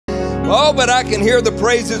Oh, but I can hear the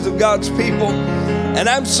praises of God's people. And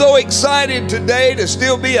I'm so excited today to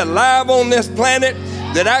still be alive on this planet,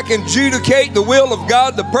 that I can adjudicate the will of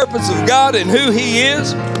God, the purpose of God, and who He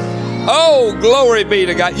is. Oh, glory be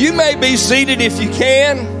to God. You may be seated if you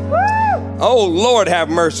can. Oh, Lord, have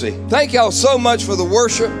mercy. Thank y'all so much for the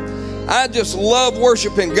worship. I just love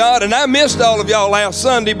worshiping God, and I missed all of y'all last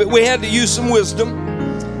Sunday, but we had to use some wisdom,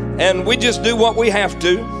 and we just do what we have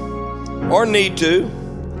to or need to,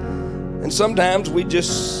 and sometimes we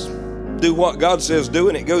just do what God says do,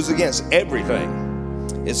 and it goes against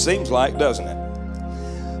everything. It seems like, doesn't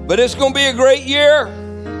it? But it's going to be a great year.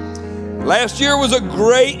 Last year was a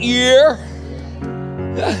great year.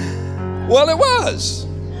 Well, it was.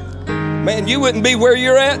 Man, you wouldn't be where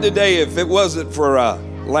you're at today if it wasn't for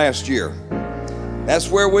last year.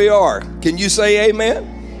 That's where we are. Can you say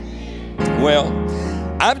amen? Well,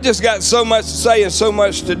 I've just got so much to say and so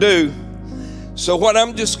much to do. So what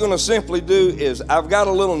I'm just going to simply do is I've got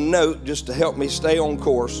a little note just to help me stay on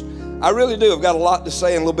course. I really do. I've got a lot to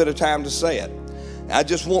say and a little bit of time to say it. I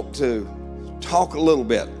just want to talk a little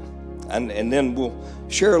bit, and then we'll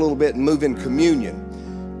share a little bit and move in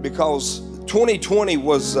communion, because 2020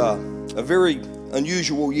 was a very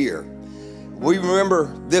unusual year. We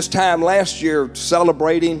remember this time last year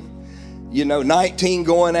celebrating, 19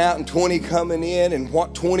 going out and 20 coming in, and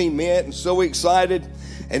what 20 meant, and so excited.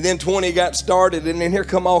 And then 20 got started, and then here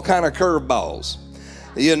come all kind of curveballs,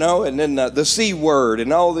 and then the C word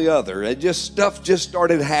and all the other. Stuff just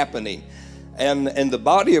started happening. And the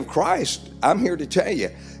body of Christ, I'm here to tell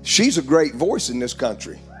you, she's a great voice in this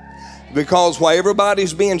country. Because while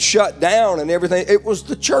everybody's being shut down and everything, it was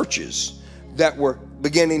the churches that were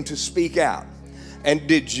beginning to speak out. And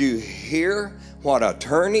did you hear what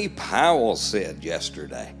Attorney Powell said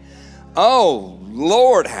yesterday? Oh,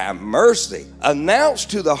 Lord have mercy.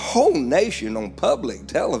 Announced to the whole nation on public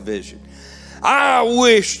television. I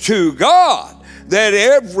wish to God that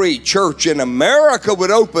every church in America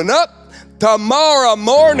would open up tomorrow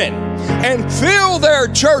morning and fill their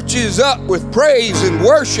churches up with praise and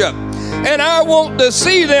worship. And I want to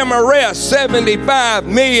see them arrest 75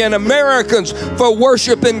 million Americans for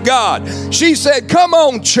worshiping God. She said, come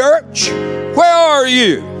on, church, where are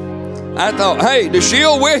you? I thought, hey,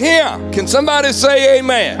 theshield, we're here. Can somebody say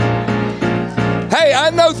amen? Hey, I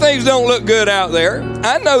know things don't look good out there.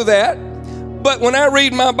 I know that. But when I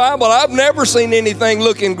read my Bible, I've never seen anything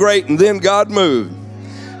looking great and then God moved.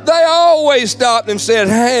 They always stopped and said,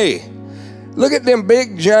 hey, look at them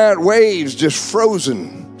big giant waves just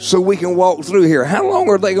frozen so we can walk through here. How long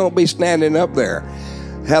are they going to be standing up there?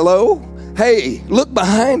 Hello? Hey, look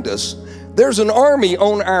behind us. There's an army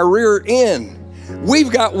on our rear end.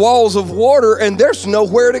 We've got walls of water and there's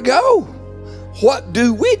nowhere to go. What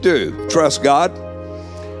do we do? Trust God.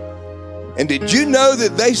 And did you know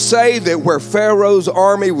that they say that where Pharaoh's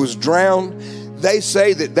army was drowned, they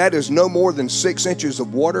say that that is no more than 6 inches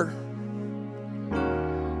of water?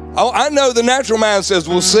 Oh, I know the natural mind says,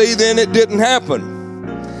 well, see, then it didn't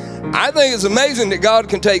happen. I think it's amazing that God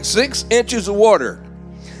can take 6 inches of water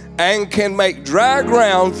and can make dry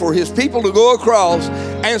ground for His people to go across,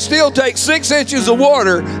 and still take 6 inches of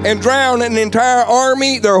water and drown an entire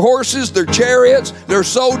army, their horses, their chariots, their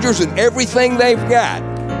soldiers, and everything they've got.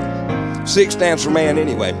 6 stands for man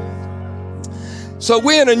anyway. So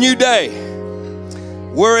we're in a new day.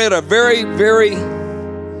 We're at a very, very,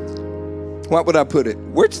 what would I put it?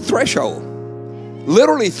 We're at the threshold.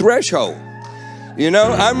 Literally threshold.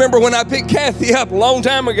 I remember when I picked Kathy up a long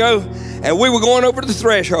time ago and we were going over the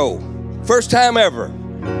threshold. First time ever.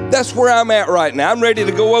 That's where I'm at right now. I'm ready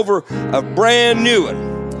to go over a brand new one.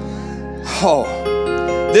 Oh,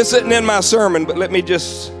 this isn't in my sermon, but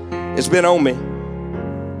it's been on me.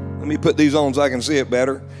 Let me put these on so I can see it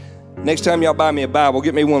better. Next time y'all buy me a Bible,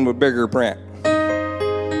 get me one with bigger print.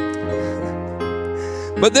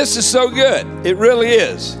 But this is so good. It really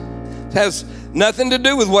is. It has nothing to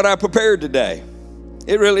do with what I prepared today.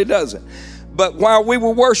 It really doesn't. But while we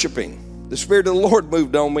were worshiping, the Spirit of the Lord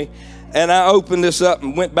moved on me, and I opened this up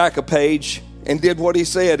and went back a page and did what He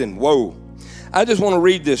said, and whoa. I just want to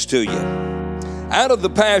read this to you. Out of the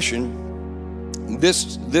Passion,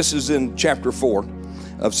 this is in chapter 4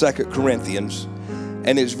 of 2 Corinthians,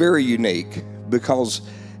 and it's very unique because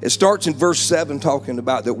it starts in verse 7 talking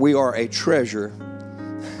about that we are a treasure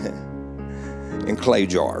in clay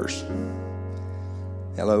jars.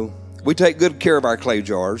 Hello? We take good care of our clay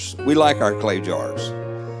jars. We like our clay jars.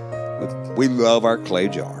 We love our clay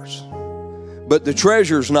jars. But the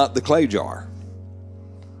treasure's not the clay jar.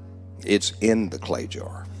 It's in the clay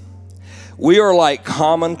jar. We are like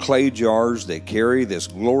common clay jars that carry this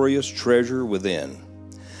glorious treasure within.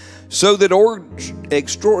 so that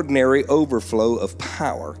extraordinary overflow of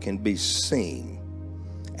power can be seen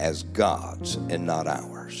as God's and not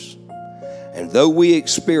ours. And though we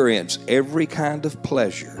experience every kind of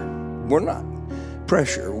pleasure, we're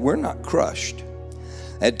not crushed.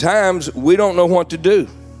 At times, we don't know what to do.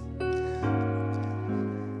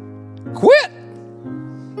 Quit.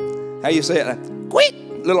 How you say it?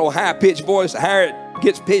 Quit. Little high-pitched voice. The higher it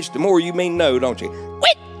gets pitched, the more you mean no, don't you?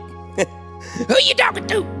 Quit. Who you talking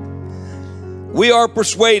to? We are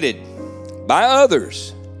persuaded by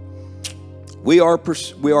others. We are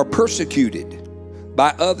persecuted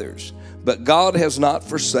by others, but God has not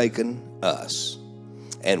forsaken us.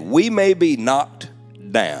 And we may be knocked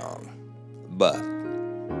down, but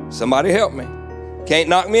somebody help me. Can't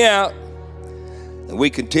knock me out. And we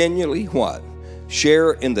continually what?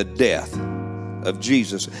 Share in the death of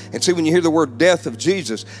Jesus. And see, when you hear the word death of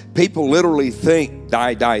Jesus, people literally think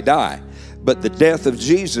die, die, die. But the death of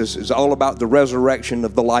Jesus is all about the resurrection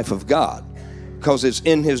of the life of God, because it's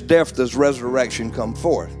in his death does resurrection come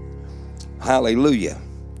forth. Hallelujah.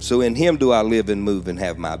 So in him do I live and move and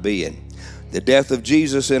have my being. The death of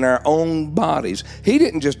Jesus in our own bodies. He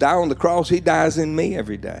didn't just die on the cross. He dies in me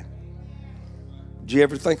every day. Did you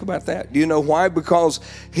ever think about that? Do you know why? Because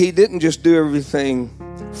he didn't just do everything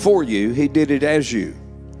for you. He did it as you.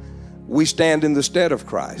 We stand in the stead of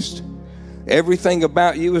Christ. Everything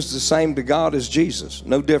about you is the same to God as Jesus.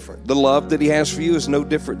 No different. The love that he has for you is no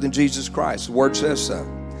different than Jesus Christ. The word says so.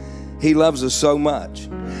 He loves us so much.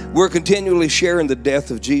 We're continually sharing the death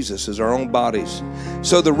of Jesus as our own bodies.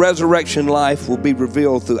 So the resurrection life will be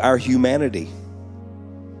revealed through our humanity.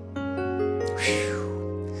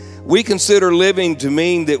 Whew. We consider living to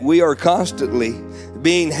mean that we are constantly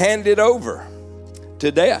being handed over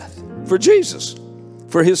to death for Jesus,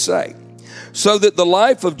 for his sake, so that the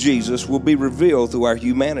life of Jesus will be revealed through our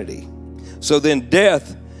humanity. So then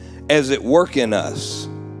death as at work in us,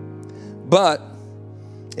 but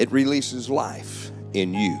it releases life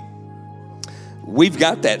in you. We've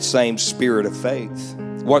got that same spirit of faith.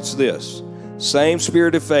 What's this? Same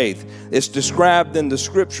spirit of faith. It's described in the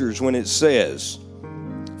scriptures when it says,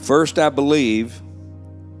 first I believe,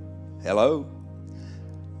 hello,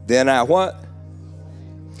 then I what?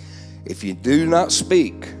 If you do not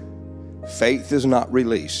speak, faith is not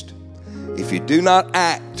released. If you do not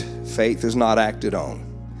act, faith is not acted on.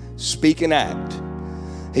 Speak and act.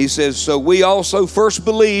 He says, so we also first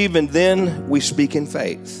believe and then we speak in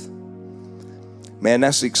faith. Man,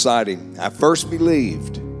 that's exciting. I first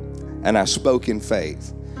believed and I spoke in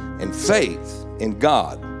faith. And faith in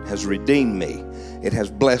God has redeemed me. It has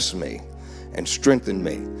blessed me and strengthened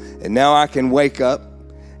me. And now I can wake up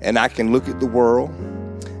and I can look at the world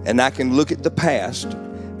and I can look at the past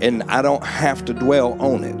and I don't have to dwell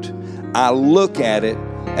on it. I look at it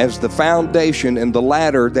as the foundation and the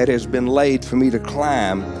ladder that has been laid for me to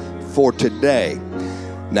climb for today.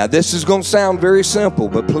 Now, this is going to sound very simple,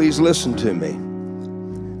 but please listen to me.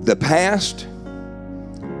 The past,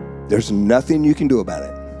 there's nothing you can do about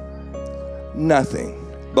it. Nothing.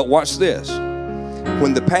 But watch this.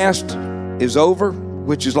 When the past is over,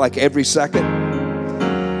 which is like every second,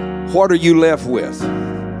 what are you left with?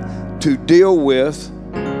 To deal with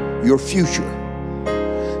your future.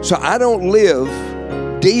 So I don't live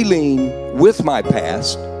dealing with my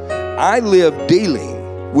past. I live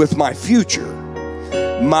dealing with my future.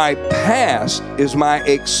 My past is my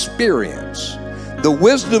experience. The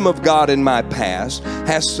wisdom of God in my past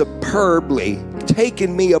has superbly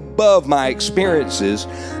taken me above my experiences,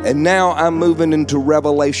 and now I'm moving into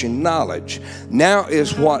revelation knowledge. Now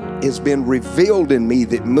is what has been revealed in me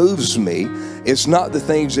that moves me. It's not the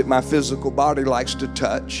things that my physical body likes to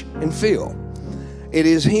touch and feel. It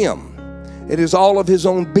is him. It is all of his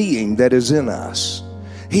own being that is in us.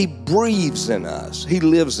 He breathes in us. He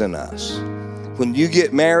lives in us. When you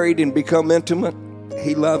get married and become intimate,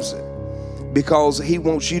 he loves it, because he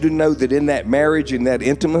wants you to know that in that marriage, in that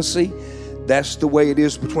intimacy, that's the way it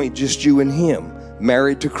is between just you and him,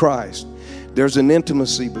 married to Christ. There's an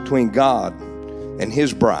intimacy between God and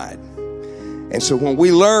his bride. And so when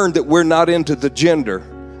we learn that we're not into the gender,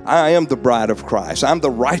 I am the bride of Christ. I'm the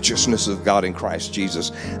righteousness of God in Christ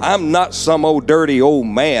Jesus. I'm not some old dirty old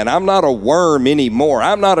man. I'm not a worm anymore.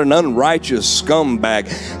 I'm not an unrighteous scumbag.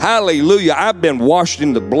 Hallelujah. I've been washed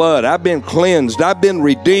in the blood. I've been cleansed. I've been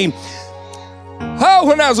redeemed. Oh,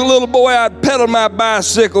 when I was a little boy, I'd pedal my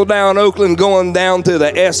bicycle down Oakland going down to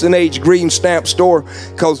the S&H green stamp store,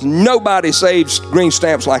 because nobody saves green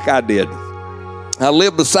stamps like I did. I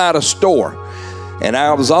lived beside a store, and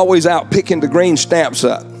I was always out picking the green stamps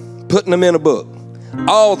up, putting them in a book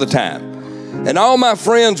all the time. And all my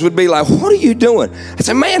friends would be like, what are you doing? I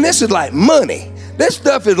said, man, this is like money. This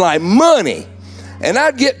stuff is like money. And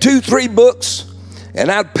I'd get 2, 3 books,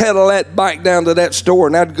 and I'd pedal that bike down to that store,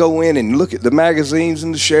 and I'd go in and look at the magazines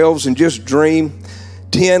and the shelves and just dream.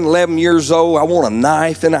 10, 11 years old, I want a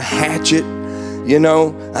knife and a hatchet. You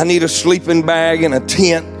know, I need a sleeping bag and a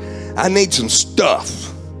tent. I need some stuff.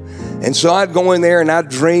 And so I'd go in there and I'd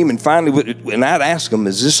dream, and finally, and I'd ask them,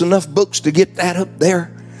 is this enough books to get that up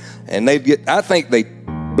there? And they'd get, I think they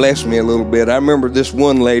blessed me a little bit. I remember this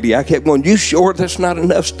one lady, I kept going, you sure that's not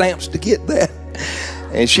enough stamps to get that?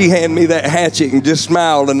 And she handed me that hatchet and just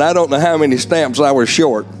smiled, and I don't know how many stamps I was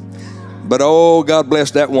short. But oh, God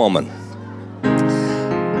bless that woman.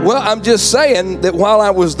 Well, I'm just saying that while I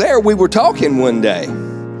was there, we were talking one day.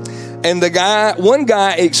 And one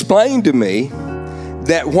guy explained to me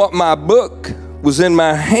that what my book was in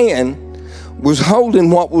my hand was holding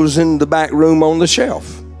what was in the back room on the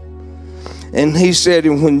shelf. And he said,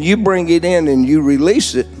 and when you bring it in and you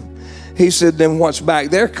release it, he said, then what's back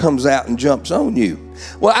there comes out and jumps on you.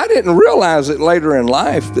 Well, I didn't realize it later in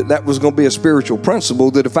life that was going to be a spiritual principle,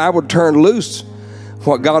 that if I would turn loose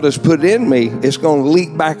what God has put in me, it's going to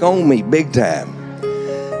leak back on me big time.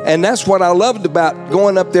 And that's what I loved about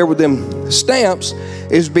going up there with them stamps,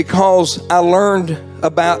 is because I learned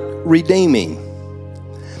about redeeming.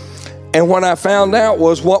 And what I found out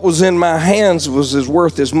was what was in my hands was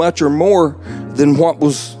worth as much or more than what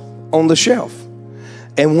was on the shelf.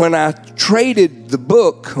 And when I traded the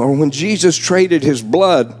book, or when Jesus traded his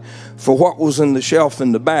blood for what was in the shelf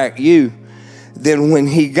in the back, then when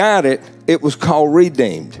he got it, it was called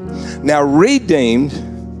redeemed. Now, redeemed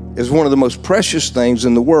is one of the most precious things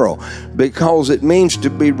in the world, because it means to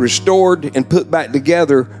be restored and put back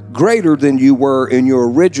together greater than you were in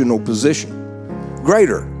your original position.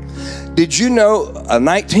 Greater. Did you know a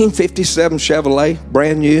 1957 Chevrolet,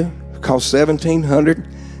 brand new, cost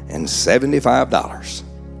 $1,775?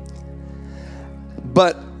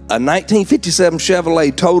 But a 1957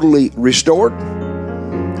 Chevrolet totally restored,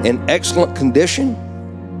 in excellent condition,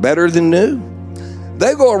 better than new,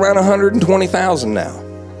 they go around $120,000 now.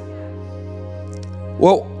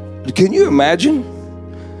 Well, can you imagine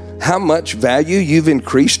how much value you've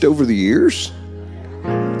increased over the years?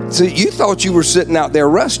 See, you thought you were sitting out there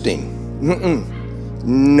rusting.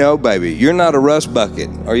 No, baby, you're not a rust bucket.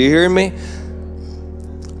 Are you hearing me?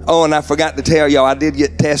 Oh, and I forgot to tell y'all, I did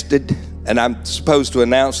get tested, and I'm supposed to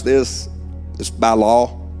announce this. It's by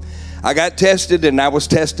law. I got tested, and I was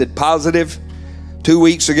tested positive 2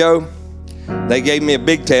 weeks ago. They gave me a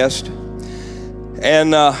big test.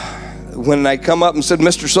 And when they come up and said,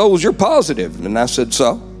 Mr. Souls, you're positive. And I said,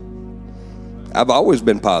 so? I've always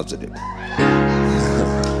been positive.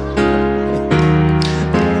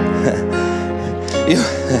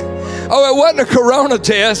 Oh, it wasn't a corona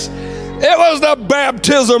test. It was the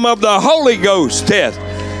baptism of the Holy Ghost test.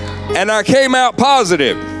 And I came out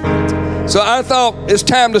positive. So I thought it's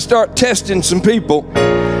time to start testing some people.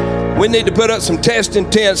 We need to put up some testing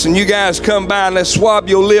tents, and you guys come by and let's swab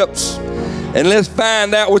your lips and let's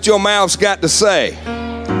find out what your mouth's got to say.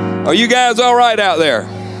 Are you guys all right out there?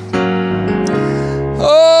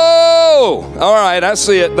 Oh, all right, I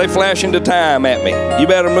see it. They flash into time at me. You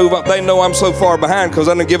better move up. They know I'm so far behind because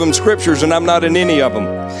I didn't give them scriptures and I'm not in any of them.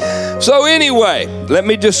 So anyway, let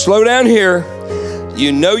me just slow down here.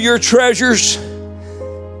 You know your treasures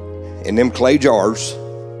in them clay jars.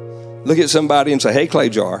 Look at somebody and say, hey, clay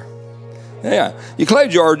jar. Yeah, your clay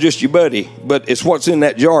jar is just your buddy, but it's what's in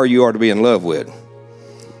that jar you are to be in love with.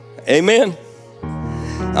 Amen?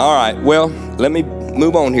 All right, well, let me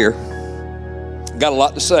move on here. Got a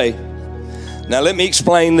lot to say. Now, let me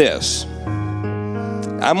explain this.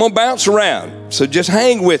 I'm going to bounce around, so just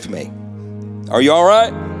hang with me. Are you all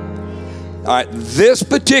right? All right, this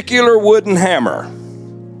particular wooden hammer,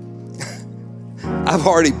 I've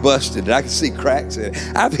already busted it. I can see cracks in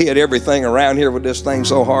it. I've hit everything around here with this thing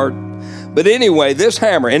so hard. But anyway, this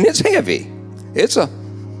hammer, and it's heavy. It's a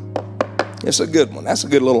good one. That's a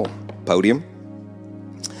good little podium.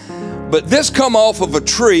 But this come off of a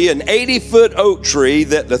tree, an 80-foot oak tree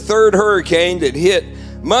that the third hurricane that hit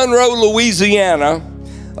Monroe, Louisiana,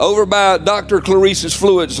 over by Dr. Clarice's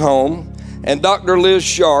Fluids home and Dr. Liz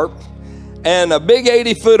Sharp. And a big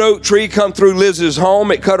 80-foot oak tree come through Liz's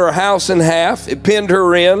home. It cut her house in half. It pinned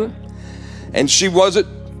her in. And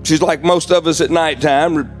she's like most of us at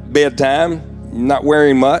nighttime, bedtime, not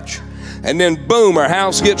wearing much. And then boom, her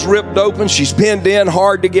house gets ripped open. She's pinned in,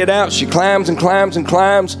 hard to get out. She climbs and climbs and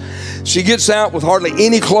climbs. She gets out with hardly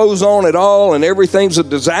any clothes on at all, and everything's a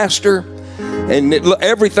disaster. And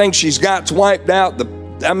everything she's got's wiped out.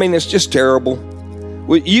 It's just terrible.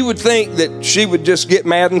 You would think that she would just get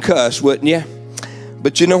mad and cuss, wouldn't you?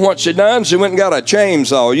 But you know what she done? She went and got a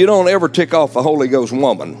chainsaw. You don't ever tick off a Holy Ghost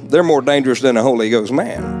woman. They're more dangerous than a Holy Ghost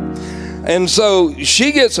man. And so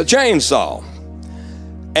she gets a chainsaw.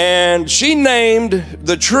 And she named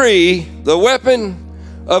the tree the weapon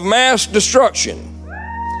of mass destruction.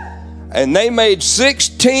 And they made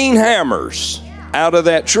 16 hammers out of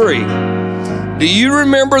that tree. Do you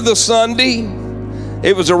remember the Sunday?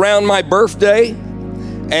 It was around my birthday.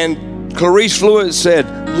 And Clarice Fluid said,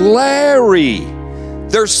 Larry,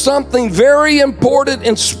 there's something very important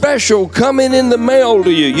and special coming in the mail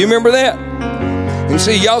to you. You remember that? And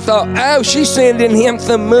see, y'all thought, oh, she's sending him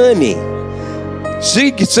some money.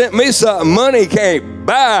 She sent me something money can't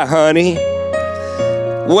buy, honey.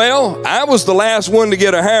 Well, I was the last one to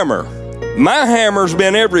get a hammer. My hammer's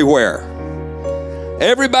been everywhere.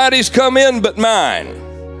 Everybody's come in but mine.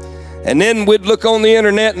 And then we'd look on the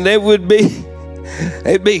internet and it'd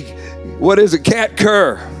be, what is it, Kat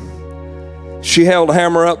Kerr. She held a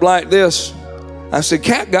hammer up like this. I said,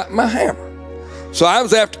 Kat got my hammer. So I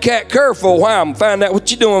was after Kat Kerr for a while and found out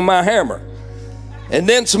what you doing with my hammer. And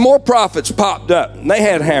then some more prophets popped up and they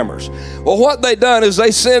had hammers. Well, what they done is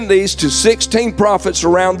they send these to 16 prophets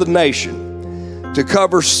around the nation to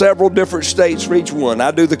cover several different states for each one.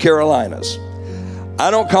 I do the Carolinas.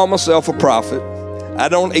 I don't call myself a prophet. I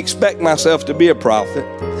don't expect myself to be a prophet.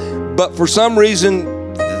 But for some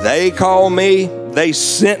reason, they called me. They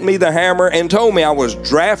sent me the hammer and told me I was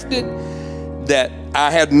drafted, that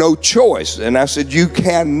I had no choice. And I said, you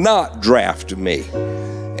cannot draft me.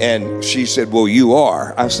 And she said, well, you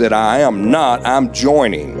are. I said, I am not. I'm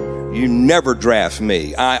joining. You never draft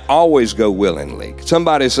me. I always go willingly.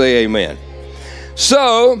 Somebody say amen.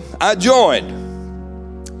 So I joined.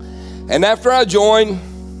 And after I joined,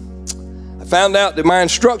 I found out that my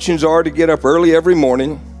instructions are to get up early every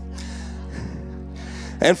morning.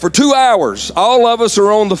 And for 2 hours, all of us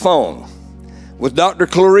are on the phone with Dr.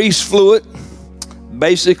 Clarice Fluid,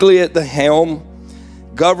 basically at the helm,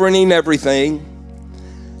 governing everything.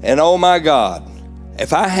 And oh my God,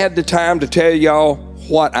 if I had the time to tell y'all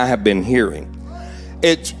what I have been hearing,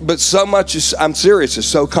 but so much is, I'm serious, it's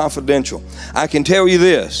so confidential. I can tell you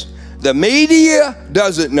this, the media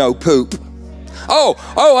doesn't know poop.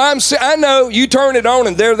 I know, you turn it on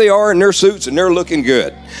and there they are in their suits and they're looking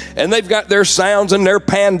good. And they've got their sounds and their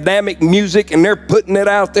pandemic music and they're putting it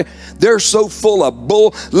out there. They're so full of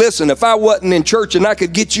bull. Listen, if I wasn't in church and I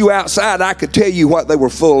could get you outside, I could tell you what they were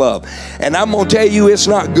full of. And I'm going to tell you it's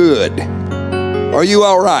not good. Are you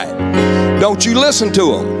all right? Don't you listen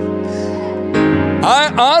to them.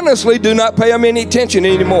 I honestly do not pay them any attention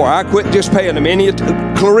anymore. I quit just paying them any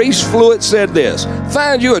attention. Clarice Fluid said this,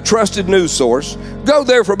 find you a trusted news source, go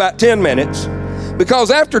there for about 10 minutes,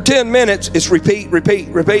 because after 10 minutes, it's repeat, repeat,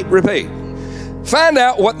 repeat, repeat. Find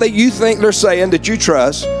out what you think they're saying that you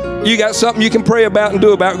trust. You got something you can pray about and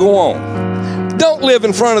do about, go on. Don't live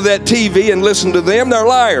in front of that TV and listen to them, they're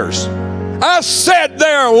liars. I said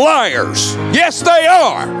they're liars. Yes, they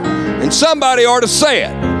are. And somebody ought to say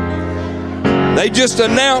it. They just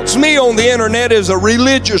announced me on the internet as a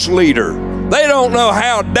religious leader. They don't know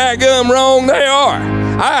how daggum wrong they are.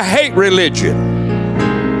 I hate religion.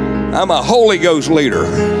 I'm a Holy Ghost leader.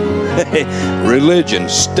 Religion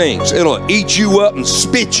stinks. It'll eat you up and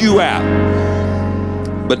spit you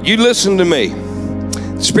out. But you listen to me.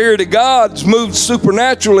 The Spirit of God's moved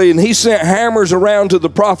supernaturally, and He sent hammers around to the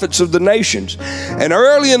prophets of the nations. And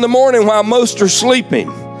early in the morning while most are sleeping,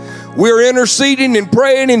 we're interceding and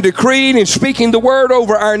praying and decreeing and speaking the word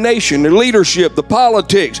over our nation, the leadership, the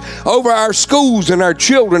politics, over our schools and our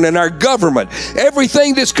children and our government,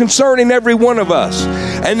 everything that's concerning every one of us.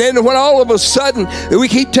 And then when all of a sudden we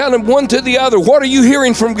keep telling one to the other, what are you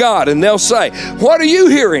hearing from God? And they'll say, what are you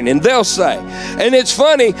hearing? And they'll say. And it's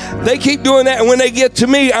funny, they keep doing that. And when they get to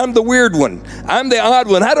me, I'm the weird one. I'm the odd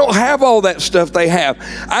one. I don't have all that stuff they have.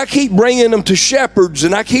 I keep bringing them to shepherds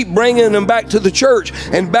and I keep bringing them back to the church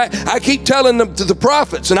and back. I keep telling them to the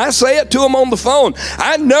prophets, and I say it to them on the phone.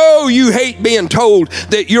 I know you hate being told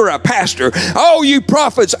that you're a pastor. Oh, you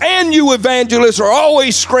prophets and you evangelists are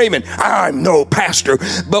always screaming, I'm no pastor.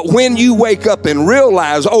 But when you wake up and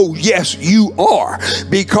realize, oh, yes, you are,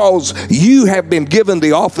 because you have been given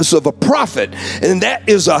the office of a prophet, and that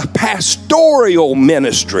is a pastoral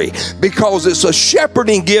ministry, because it's a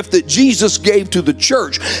shepherding gift that Jesus gave to the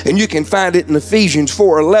church. And you can find it in Ephesians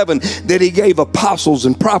 4:11 that He gave apostles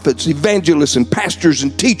and prophets prophets, evangelists, and pastors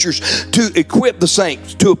and teachers to equip the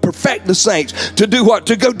saints, to perfect the saints, to do what?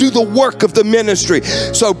 To go do the work of the ministry.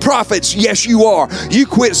 So prophets, yes, you are. You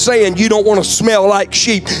quit saying you don't want to smell like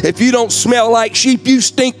sheep. If you don't smell like sheep, you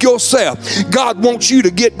stink yourself. God wants you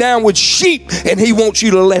to get down with sheep, and He wants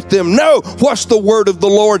you to let them know what's the word of the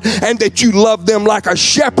Lord, and that you love them like a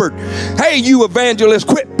shepherd. Hey, you evangelists,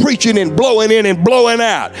 quit preaching and blowing in and blowing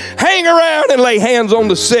out. Hang around and lay hands on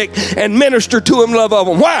the sick and minister to them, love of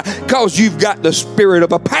them. Why? Because you've got the spirit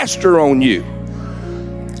of a pastor on you.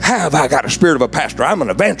 How have I got a spirit of a pastor? I'm an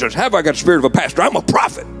evangelist. How have I got a spirit of a pastor? I'm a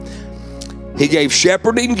prophet. He gave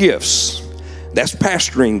shepherding gifts. That's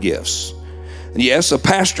pastoring gifts. And yes, a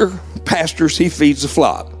pastor pastors, he feeds the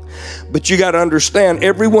flock. But you got to understand,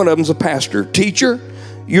 every one of them's a pastor. Teacher,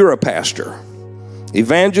 you're a pastor.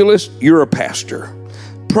 Evangelist, you're a pastor.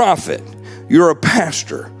 Prophet, you're a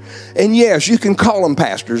pastor. And yes, you can call them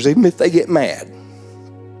pastors even if they get mad.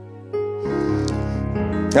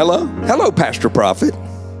 Hello? Hello, Pastor Prophet.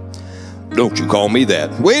 Don't you call me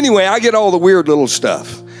that. Well, anyway, I get all the weird little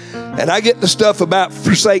stuff. And I get the stuff about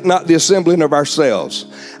forsake not the assembling of ourselves.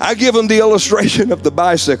 I give them the illustration of the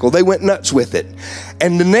bicycle. They went nuts with it.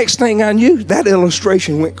 And the next thing I knew, that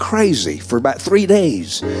illustration went crazy for about 3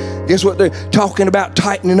 days. Guess what? They're talking about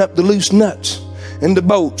tightening up the loose nuts and the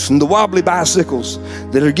bolts and the wobbly bicycles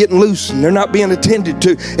that are getting loose and they're not being attended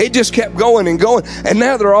to. It just kept going and going. And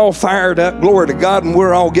now they're all fired up. Glory to God. And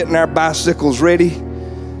we're all getting our bicycles ready.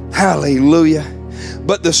 Hallelujah.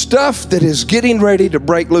 But the stuff that is getting ready to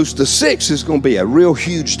break loose, the 6th is going to be a real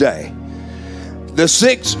huge day. The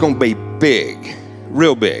 6th is going to be big,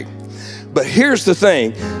 real big. But here's the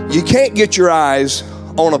thing. You can't get your eyes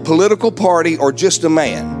on a political party or just a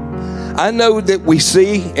man. I know that we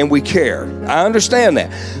see and we care. I understand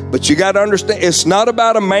that. But you got to understand, it's not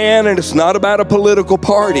about a man and it's not about a political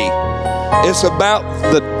party. It's about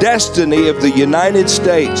the destiny of the United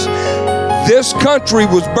States. This country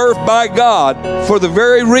was birthed by God for the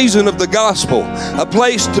very reason of the gospel. A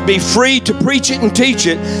place to be free to preach it and teach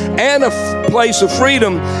it, and a place of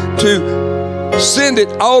freedom to send it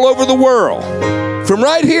all over the world. From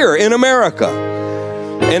right here in America.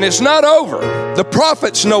 And it's not over. The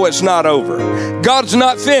prophets know it's not over. God's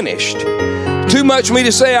not finished. Too much for me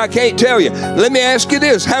to say, I can't tell you. Let me ask you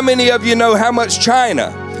this. How many of you know how much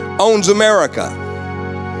China owns America?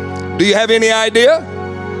 Do you have any idea?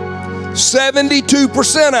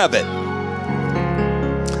 72% of it.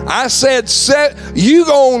 I said, you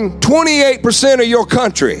own 28% of your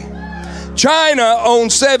country. China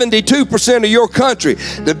owns 72% of your country.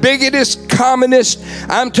 The biggest communist,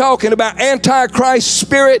 I'm talking about antichrist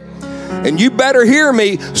spirit. And you better hear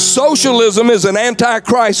me, socialism is an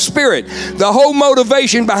antichrist spirit. The whole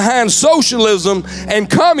motivation behind socialism and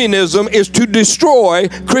communism is to destroy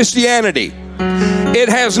Christianity. It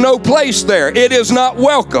has no place there. It is not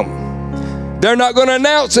welcome. They're not going to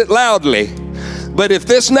announce it loudly. But if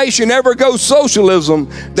this nation ever goes socialism,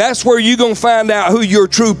 that's where you're going to find out who your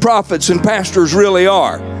true prophets and pastors really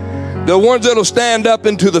are. The ones that will stand up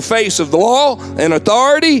into the face of the law and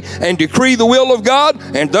authority and decree the will of God,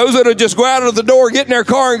 and those that will just go out of the door, get in their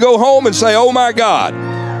car and go home and say, oh my God.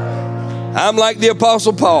 I'm like the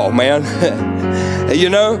Apostle Paul, man. You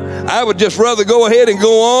know, I would just rather go ahead and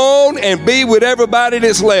go on and be with everybody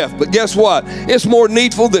that's left. But guess what? It's more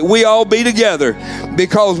needful that we all be together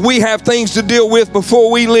because we have things to deal with before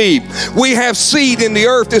we leave. We have seed in the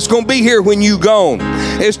earth that's going to be here when you gone.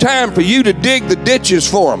 It's time for you to dig the ditches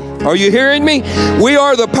for them. Are you hearing me? We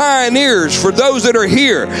are the pioneers for those that are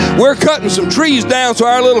here. We're cutting some trees down so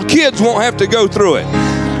our little kids won't have to go through it.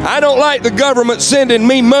 I don't like the government sending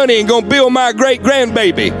me money and going to build my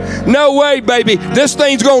great-grandbaby. No way, baby. This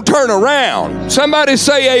thing's going to turn around. Somebody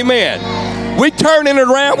say amen. We're turning it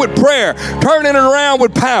around with prayer, turning it around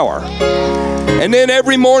with power. And then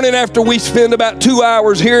every morning after we spend about 2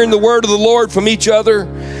 hours hearing the word of the Lord from each other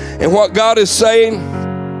and what God is saying,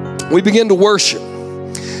 we begin to worship.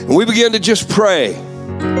 And we begin to just pray.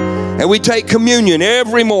 And we take communion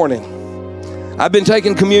every morning. I've been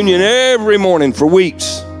taking communion every morning for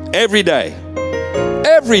weeks. Every day.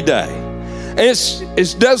 Every day. And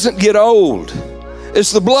it doesn't get old.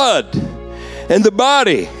 It's the blood and the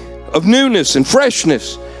body of newness and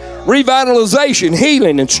freshness, revitalization,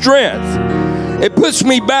 healing, and strength. It puts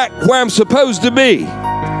me back where I'm supposed to be.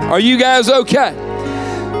 Are you guys okay?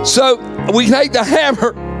 So we take the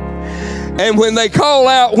hammer, and when they call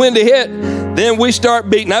out when to hit, then we start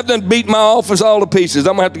beating. I've done beat my office all to pieces.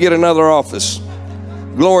 I'm going to have to get another office.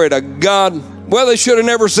 Glory to God. Well, they should have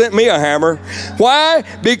never sent me a hammer. Why?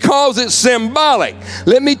 Because it's symbolic.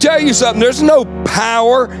 Let me tell you something. There's no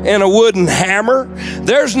power in a wooden hammer.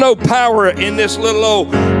 There's no power in this little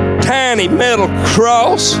old tiny metal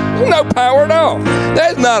cross. There's no power at all.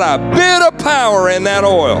 There's not a bit of power in that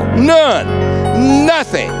oil. None.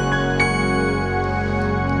 Nothing.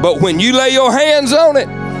 But when you lay your hands on it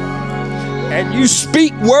and you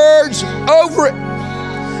speak words over it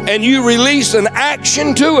and you release an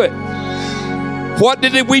action to it, what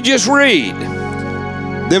did we just read?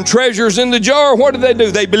 Them treasures in the jar, what do?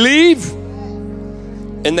 They believe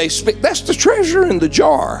and they speak. That's the treasure in the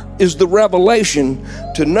jar, is the revelation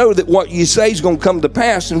to know that what you say is going to come to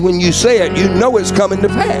pass. And when you say it, you know it's coming to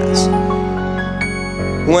pass.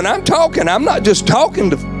 When I'm talking, I'm not just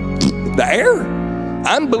talking to the air.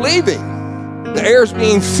 I'm believing. The air is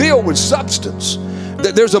being filled with substance.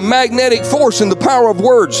 That there's a magnetic force in the power of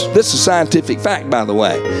words. This is scientific fact, by the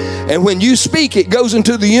way. And when you speak, it goes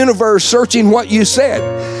into the universe searching what you said.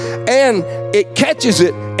 And it catches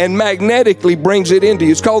it and magnetically brings it into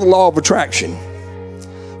you. It's called the law of attraction.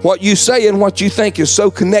 What you say and what you think is so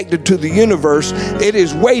connected to the universe, it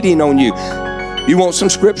is waiting on you. You want some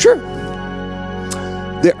scripture?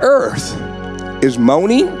 The earth is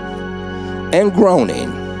moaning and groaning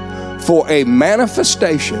for a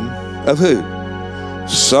manifestation of who?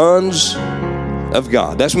 Sons of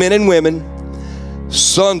God. That's men and women,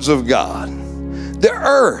 sons of God. The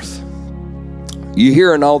earth. You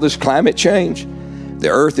hearing all this climate change? The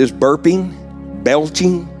earth is burping,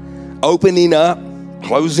 belching, opening up,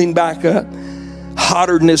 closing back up.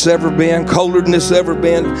 Hotter than it's ever been, colder than it's ever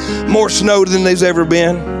been, more snow than there's ever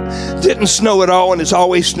been. Didn't snow at all and it's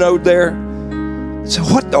always snowed there. So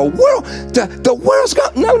what the world? The world's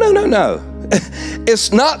got, no.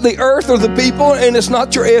 It's not the earth or the people, and it's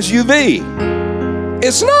not your SUV.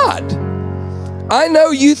 It's not. I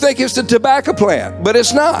know you think it's the tobacco plant, but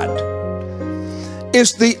it's not.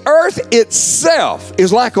 It's the earth itself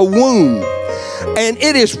is like a womb, and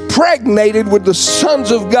it is pregnated with the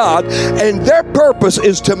sons of God, and their purpose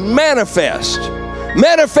is to manifest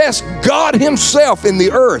God himself in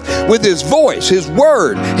the earth with his voice, his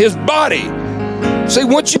word, his body. See,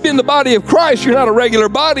 once you've been in the body of Christ, you're not a regular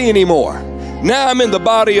body anymore. Now I'm in the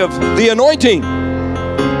body of the anointing.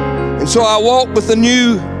 And so I walk with a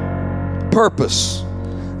new purpose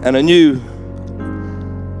and a new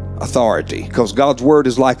authority, because God's word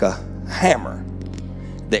is like a hammer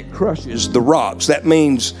that crushes the rocks. That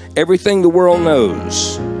means everything the world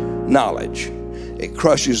knows, knowledge, it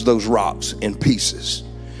crushes those rocks in pieces.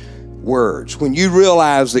 Words. When you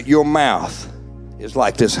realize that your mouth is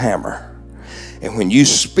like this hammer, and when you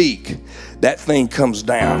speak, that thing comes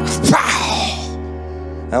down.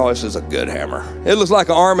 Oh, this is a good hammer. It looks like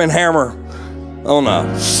an Arm & Hammer on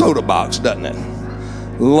a soda box, doesn't it?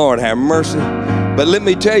 Lord have mercy. But let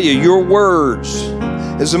me tell you, your words.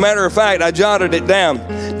 As a matter of fact, I jotted it down.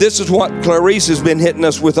 This is what Clarice has been hitting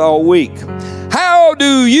us with all week. How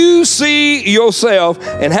do you see yourself,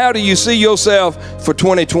 and how do you see yourself for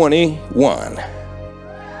 2021?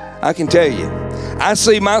 I can tell you, I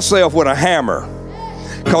see myself with a hammer,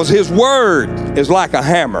 because his word is like a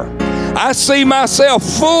hammer. I see myself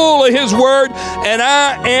full of his word, and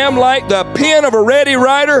I am like the pen of a ready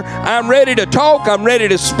writer. I'm ready to talk. I'm ready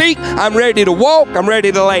to speak. I'm ready to walk. I'm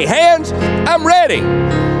ready to lay hands. I'm ready.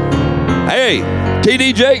 Hey,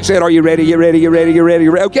 T.D. Jake said, are you ready? You ready? You ready? You ready?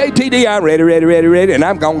 You ready? Okay, T.D., I'm ready, ready, ready, ready. And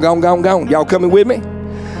I'm gone. Y'all coming with me?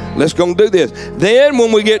 Let's go and do this. Then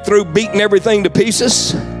when we get through beating everything to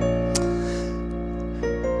pieces,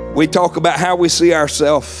 we talk about how we see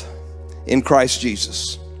ourselves in Christ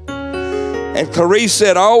Jesus. And Clarice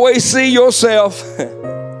said, always see yourself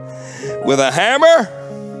with a hammer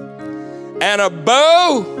and a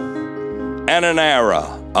bow and an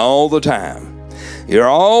arrow all the time. You're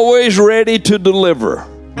always ready to deliver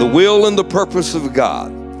the will and the purpose of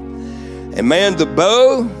God. And man, the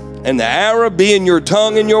bow and the arrow being your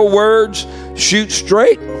tongue and your words, shoot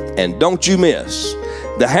straight and don't you miss.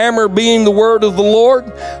 The hammer being the word of the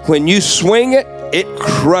Lord, when you swing it, it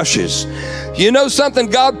crushes. You know something?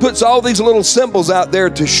 God puts all these little symbols out there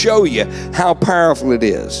to show you how powerful it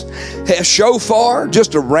is. A shofar,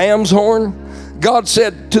 just a ram's horn. God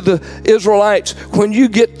said to the Israelites, when you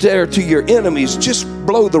get there to your enemies, just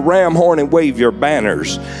blow the ram horn and wave your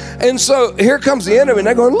banners. And so here comes the enemy, and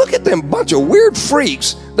they're going, look at them bunch of weird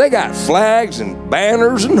freaks. They got flags and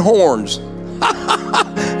banners and horns.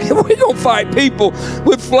 We're going to fight people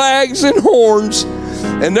with flags and horns.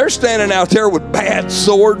 And they're standing out there with bad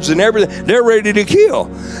swords and everything. They're ready to kill.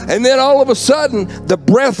 And then all of a sudden, the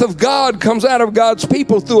breath of God comes out of God's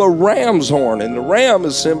people through a ram's horn. And the ram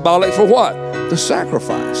is symbolic for what? The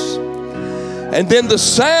sacrifice. And then the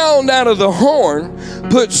sound out of the horn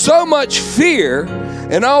put so much fear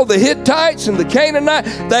and all the Hittites and the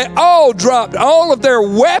Canaanites, they all dropped all of their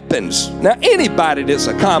weapons. Now, anybody that's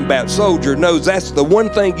a combat soldier knows that's the one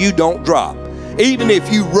thing you don't drop. Even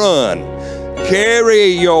if you run, carry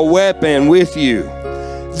your weapon with you.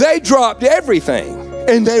 They dropped everything,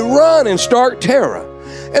 and they run in stark terror.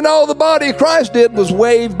 And all the body of Christ did was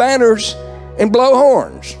wave banners and blow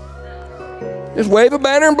horns. Just wave a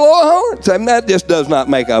banner and blow a horn. I mean, that just does not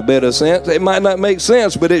make a bit of sense. It might not make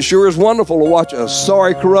sense, but it sure is wonderful to watch a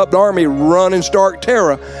sorry, corrupt army run in stark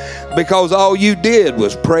terror because all you did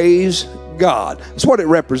was praise God. That's what it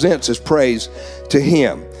represents, is praise to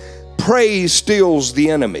Him. Praise stills the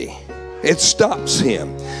enemy. It stops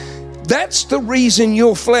him. That's the reason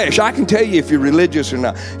your flesh, I can tell you if you're religious or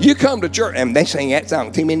not. You come to church and they sing that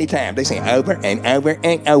song too many times. They sing over and over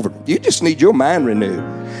and over. You just need your mind renewed.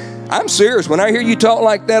 I'm serious. When I hear you talk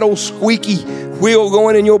like that old squeaky wheel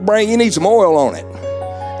going in your brain, you need some oil on it.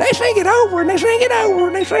 They sing it over and they sing it over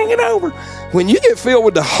and they sing it over. When you get filled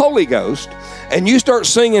with the Holy Ghost and you start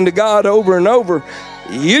singing to God over and over,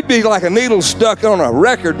 you'd be like a needle stuck on a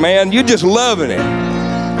record, man. You're just loving it.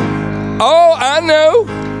 Oh, I know.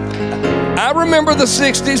 I remember the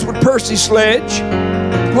 60s with Percy Sledge,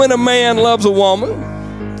 When a Man Loves a Woman.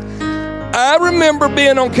 I remember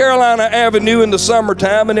being on Carolina Avenue in the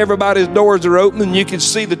summertime and everybody's doors are open and you could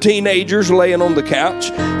see the teenagers laying on the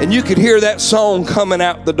couch and you could hear that song coming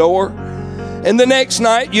out the door. And the next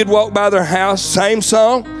night you'd walk by their house, same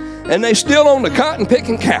song, and they still on the cotton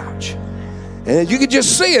picking couch. And you could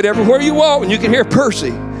just see it everywhere you walk, and you could hear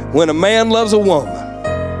Percy, When a Man Loves a Woman.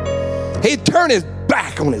 He'd turn his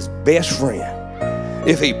back on his best friend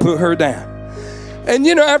if he put her down. And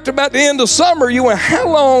you know, after about the end of summer, you went, how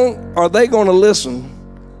long are they going to listen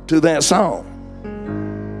to that song?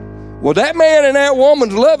 Well, that man and that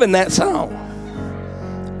woman's loving that song.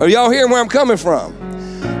 Are y'all hearing where I'm coming from?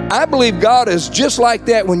 I believe God is just like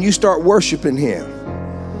that when you start worshiping Him.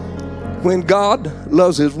 When God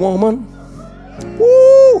loves His woman,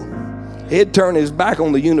 woo, He'd turn His back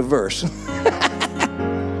on the universe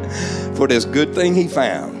for this good thing He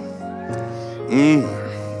found.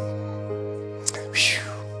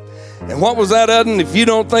 And what was that other? If you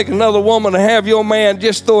don't think another woman to have your man,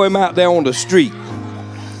 just throw him out there on the street.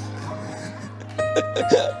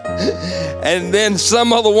 And then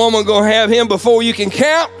some other woman gonna have him before you can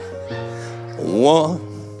count. 1,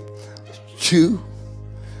 2,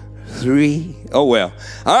 3. Oh well.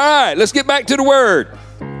 All right, let's get back to the word.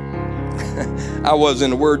 I was in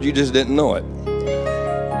the word, you just didn't know it.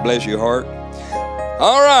 Bless your heart.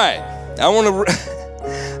 All right, I want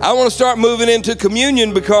to start moving into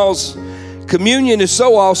communion because communion is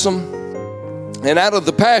so awesome. And out of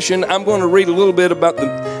the Passion, I'm going to read a little bit about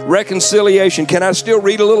the reconciliation. Can I still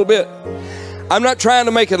read a little bit? I'm not trying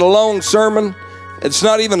to make it a long sermon. It's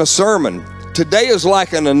not even a sermon. Today is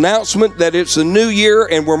like an announcement that it's a new year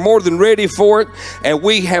and we're more than ready for it. And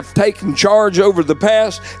we have taken charge over the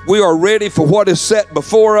past. We are ready for what is set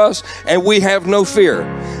before us and we have no fear.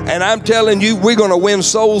 And I'm telling you, we're going to win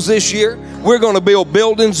souls this year. We're going to build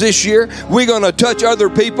buildings this year. We're going to touch other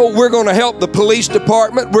people. We're going to help the police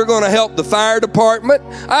department. We're going to help the fire department.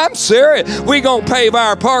 I'm serious. We're going to pave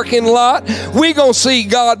our parking lot. We're going to see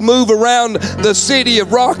God move around the city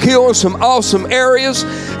of Rock Hill in some awesome areas.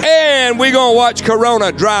 And we're going to watch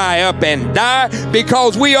Corona dry up and die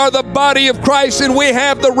because we are the body of Christ and we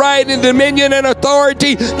have the right and dominion and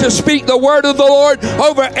authority to speak the word of the Lord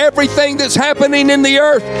over everything that's happening in the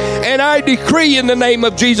earth. And I decree in the name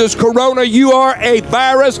of Jesus, Corona, you are a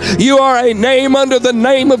virus. You are a name under the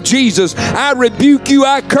name of Jesus. I rebuke you.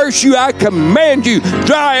 I curse you. I command you,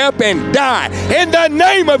 dry up and die in the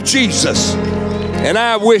name of Jesus. And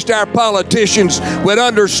I wished our politicians would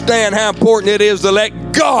understand how important it is to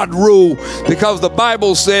let God rule, because the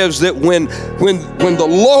Bible says that when the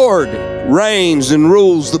Lord reigns and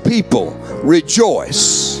rules, the people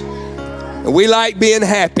rejoice. And we like being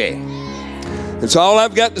happy. That's all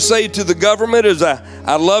I've got to say to the government is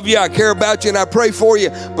I love you, I care about you, and I pray for you,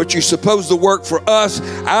 but you're supposed to work for us.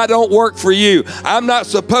 I don't work for you. I'm not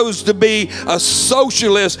supposed to be a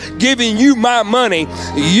socialist giving you my money.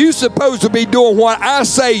 You're supposed to be doing what I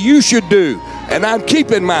say you should do, and I'm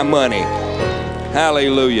keeping my money.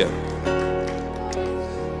 Hallelujah.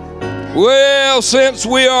 Well, since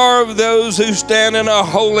we are of those who stand in a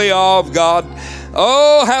holy awe of God,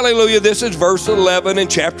 oh, hallelujah. This is verse 11 in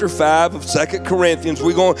chapter 5 of 2 Corinthians.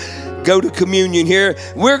 We're going to go to communion here.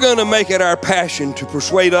 We're going to make it our passion to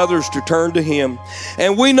persuade others to turn to Him.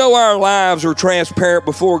 And we know our lives are transparent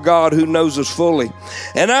before God who knows us fully.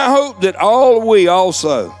 And I hope that all we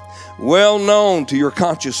also well known to your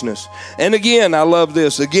consciousness. And again, I love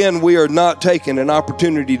this. Again, we are not taking an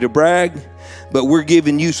opportunity to brag, but we're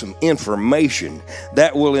giving you some information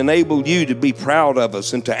that will enable you to be proud of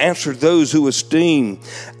us and to answer those who esteem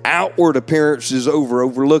outward appearances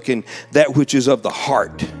overlooking that which is of the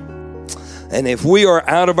heart. And if we are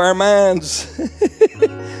out of our minds,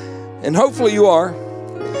 and hopefully you are,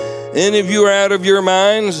 and if you are out of your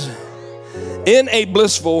minds, in a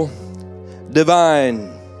blissful,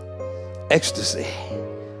 divine ecstasy.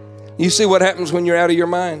 You see what happens when you're out of your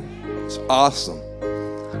mind? It's awesome.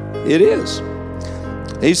 It is.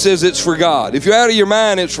 He says it's for God. If you're out of your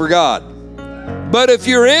mind, it's for God. But if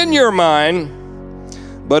you're in your mind,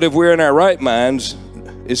 but if we're in our right minds,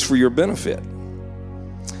 it's for your benefit.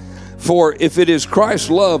 For if it is Christ's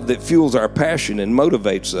love that fuels our passion and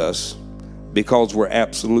motivates us, because we're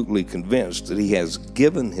absolutely convinced that he has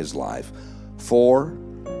given his life for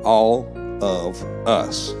all of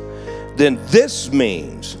us, then this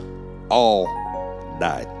means all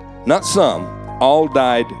died. Not some, all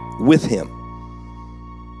died with him.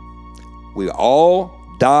 We all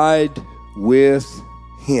died with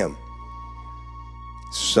him.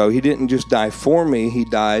 So he didn't just die for me, he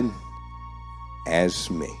died as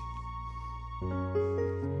me.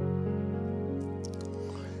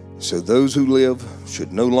 So those who live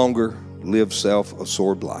should no longer live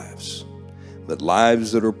self-absorbed lives, but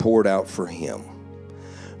lives that are poured out for him,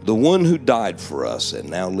 the one who died for us and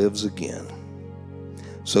now lives again.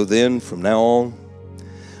 So then, from now on,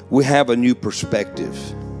 we have a new perspective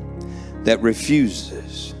that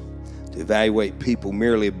refuses to evaluate people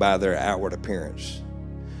merely by their outward appearance.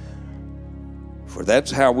 For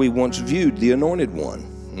that's how we once viewed the Anointed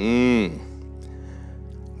One.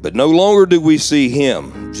 But no longer do we see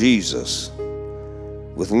him, Jesus,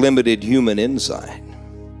 with limited human insight.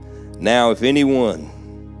 Now, if anyone,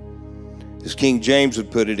 as King James would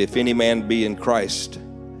put it, if any man be in Christ,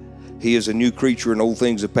 he is a new creature, and old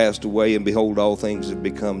things have passed away, and behold, all things have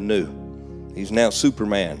become new. He's now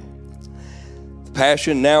Superman. The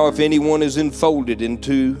Passion, now if anyone is enfolded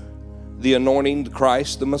into the anointing,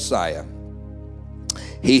 Christ, the Messiah,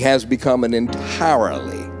 he has become an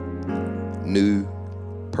entirely new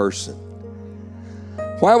person.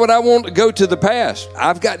 Why would I want to go to the past?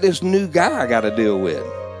 I've got this new guy I got to deal with.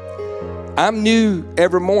 I'm new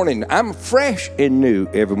every morning. I'm fresh and new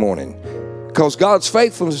every morning, because God's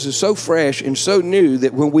faithfulness is so fresh and so new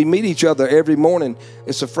that when we meet each other every morning,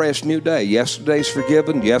 it's a fresh new day. Yesterday's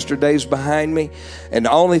forgiven. Yesterday's behind me. And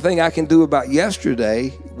the only thing I can do about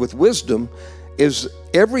yesterday with wisdom is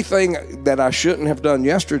everything that I shouldn't have done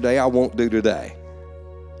yesterday, I won't do today.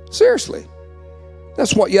 Seriously.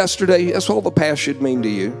 That's what the past should mean to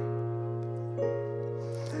you.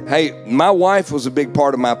 Hey, my wife was a big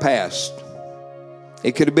part of my past.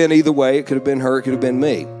 It could have been either way. It could have been her. It could have been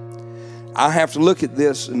me. I have to look at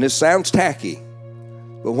this, and this sounds tacky,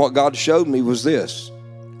 but what God showed me was this.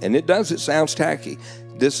 And it sounds tacky.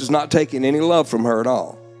 This is not taking any love from her at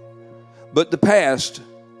all. But the past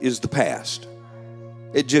is the past.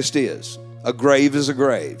 It just is. A grave is a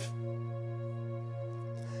grave.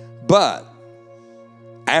 But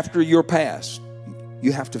after your past,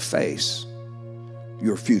 you have to face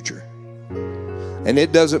your future. And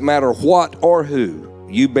it doesn't matter what or who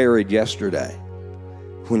you buried yesterday.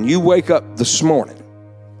 When you wake up this morning,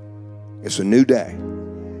 it's a new day.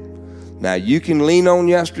 Now you can lean on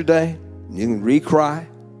yesterday, you can recry,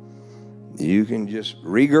 you can just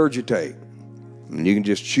regurgitate, and you can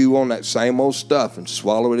just chew on that same old stuff and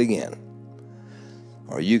swallow it again.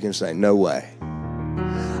 Or you can say, no way.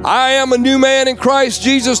 I am a new man in Christ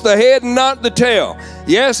Jesus, the head and not the tail.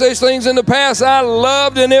 Yes, there's things in the past I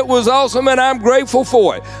loved and it was awesome and I'm grateful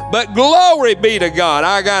for it. But glory be to God,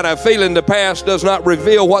 I got a feeling the past does not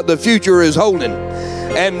reveal what the future is holding.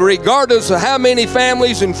 And regardless of how many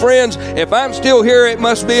families and friends, if I'm still here, it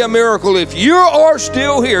must be a miracle. If you are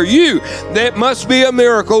still here, that must be a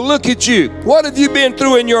miracle. Look at you. What have you been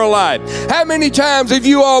through in your life? How many times have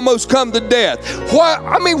you almost come to death?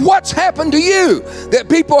 What's happened to you that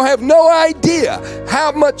people have no idea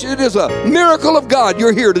how much it is a miracle of God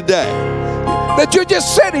you're here today? That you're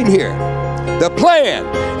just sitting here. The plan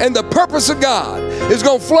and the purpose of God is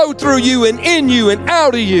going to flow through you and in you and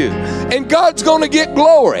out of you. And God's going to get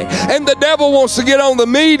glory. And the devil wants to get on the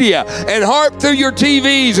media and harp through your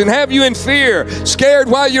TVs and have you in fear, scared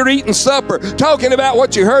while you're eating supper, talking about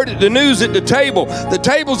what you heard at the news at the table. The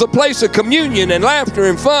table's a place of communion and laughter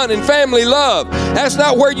and fun and family love. That's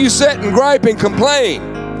not where you sit and gripe and complain.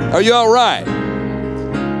 Are you all right?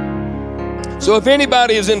 So if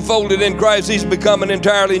anybody is enfolded in Christ, he's become an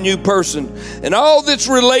entirely new person. And all that's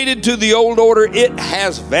related to the old order, it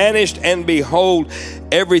has vanished. And behold,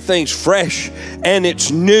 everything's fresh and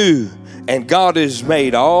it's new. And God has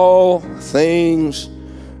made all things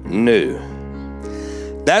new.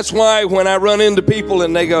 That's why when I run into people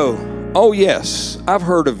and they go, oh yes, I've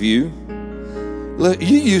heard of you. Look,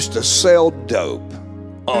 you used to sell dope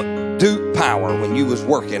on Duke Power when you was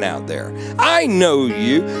working out there. I know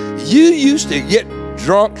you. You used to get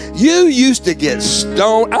drunk. You used to get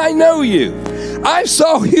stoned. I know you. I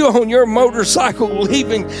saw you on your motorcycle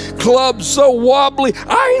leaving clubs so wobbly.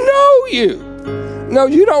 I know you. No,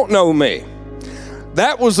 you don't know me.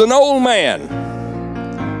 That was an old man.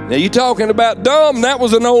 Now you talking about dumb, that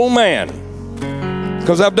was an old man.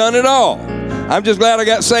 Because I've done it all. I'm just glad I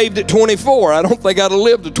got saved at 24. I don't think I'd have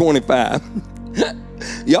lived to 25.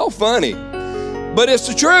 Y'all funny. But it's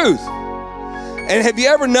the truth. And have you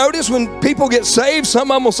ever noticed when people get saved, some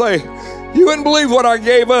of them will say, you wouldn't believe what I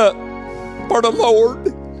gave up for the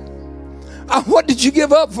Lord. What did you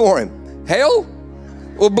give up for him? Hell?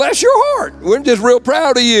 Well, bless your heart. We're just real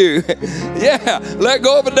proud of you. Yeah, let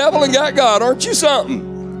go of the devil and got God. Aren't you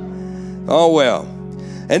something? Oh, well.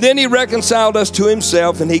 And then he reconciled us to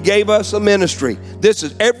himself and he gave us a ministry. This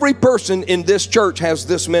is, every person in this church has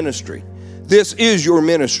this ministry. This is your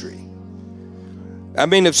ministry. I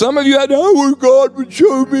mean, if some of you had, oh, God would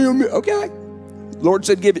show me. Okay. Lord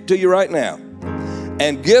said, give it to you right now.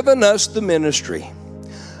 And given us the ministry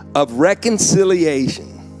of reconciliation.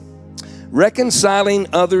 Reconciling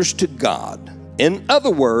others to God. In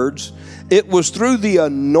other words, it was through the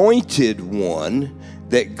anointed one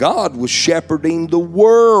that God was shepherding the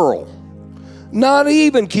world, not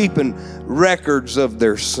even keeping records of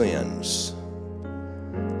their sins.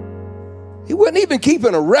 He wasn't even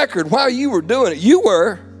keeping a record while you were doing it. You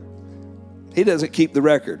were. He doesn't keep the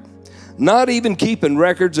record. Not even keeping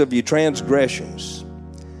records of your transgressions.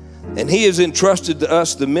 And he has entrusted to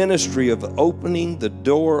us the ministry of opening the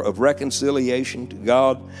door of reconciliation to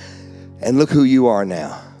God. And look who you are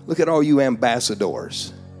now. Look at all you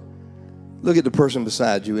ambassadors. Look at the person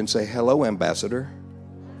beside you and say, hello, ambassador.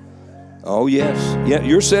 Oh, yes. Yeah,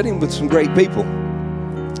 you're sitting with some great people.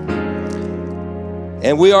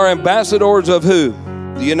 And we are ambassadors of who?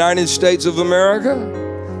 The United States of America?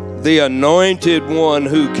 The anointed one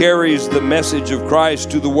who carries the message of Christ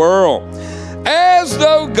to the world. As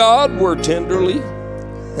though God were tenderly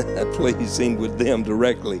pleasing with them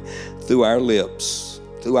directly through our lips,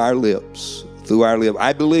 through our lips, through our lips.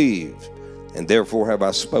 I believe, and therefore have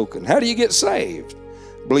I spoken. How do you get saved?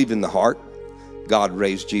 Believe in the heart. God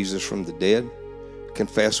raised Jesus from the dead.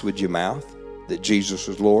 Confess with your mouth that Jesus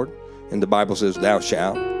is Lord. And the Bible says, thou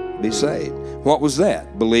shalt be saved. What was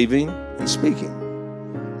that? Believing and speaking.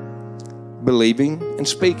 Believing and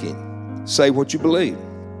speaking. Say what you believe.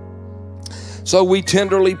 So we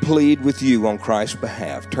tenderly plead with you on Christ's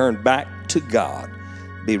behalf. Turn back to God.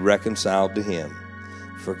 Be reconciled to him.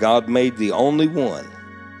 For God made the only one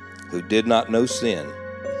who did not know sin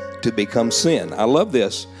to become sin. I love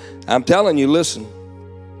this. I'm telling you, listen.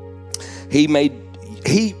 He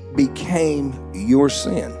became your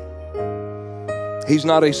sin. He's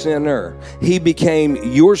not a sinner. He became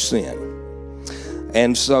your sin.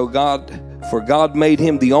 And so for God made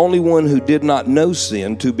him the only one who did not know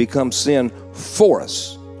sin to become sin for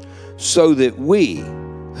us, so that we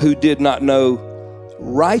who did not know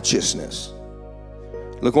righteousness,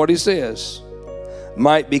 look what he says,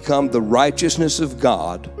 might become the righteousness of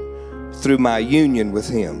God through my union with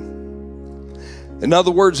him. In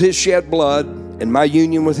other words, his shed blood and my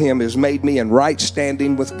union with him has made me in right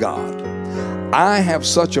standing with God. I have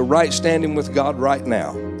such a right standing with God right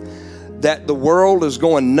now that the world is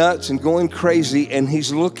going nuts and going crazy, and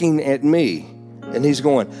he's looking at me and he's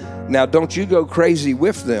going, now don't you go crazy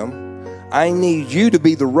with them. I need you to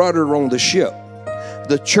be the rudder on the ship.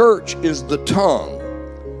 The church is the tongue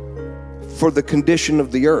for the condition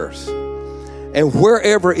of the earth. And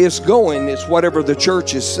wherever it's going, it's whatever the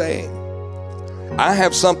church is saying. I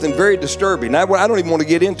have something very disturbing. I don't even want to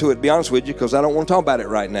get into it, to be honest with you, because I don't want to talk about it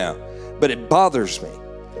right now. But it bothers me.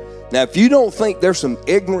 Now, if you don't think there's some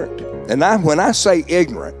ignorant, and when I say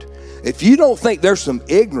ignorant, if you don't think there's some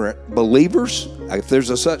ignorant believers, if there's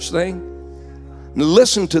a such thing,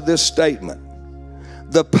 listen to this statement.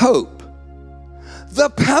 The Pope,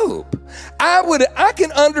 I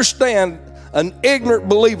can understand an ignorant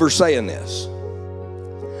believer saying this.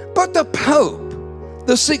 But the Pope,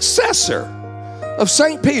 the successor of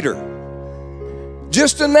St. Peter,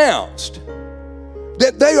 just announced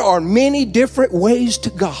that there are many different ways to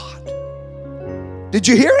God. Did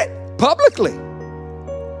you hear it? Publicly.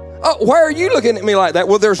 Oh, why are you looking at me like that?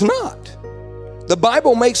 Well, there's not. The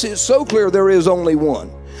Bible makes it so clear there is only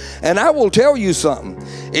one. And I will tell you something.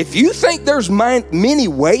 If you think there's many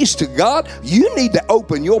ways to God, you need to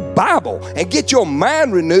open your Bible and get your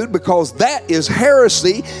mind renewed, because that is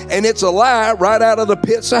heresy and it's a lie right out of the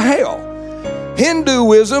pits of hell.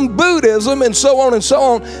 Hinduism, Buddhism, and so on and so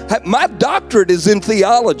on. My doctorate is in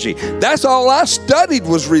theology. That's all I studied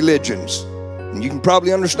was religions. And you can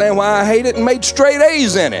probably understand why I hate it and made straight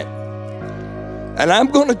A's in it. And I'm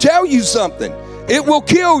going to tell you something. It will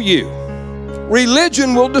kill you.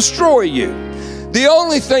 Religion will destroy you. The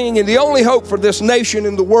only thing and the only hope for this nation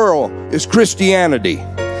and the world is Christianity.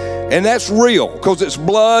 And that's real, because it's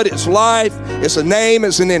blood, it's life, it's a name,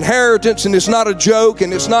 it's an inheritance, and it's not a joke,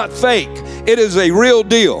 and it's not fake. It is a real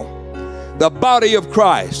deal. The body of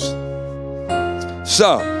Christ.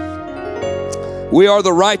 So, we are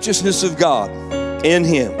the righteousness of God in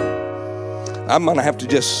Him. I'm going to have to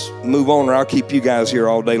just move on, or I'll keep you guys here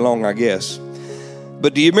all day long, I guess.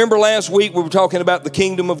 But do you remember last week we were talking about the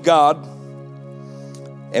kingdom of God?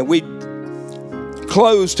 And we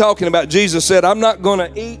closed talking about Jesus said, I'm not going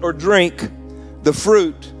to eat or drink the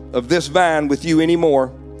fruit of this vine with you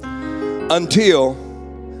anymore until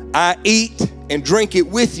I eat and drink it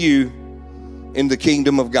with you in the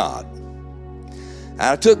kingdom of God.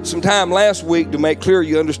 I took some time last week to make clear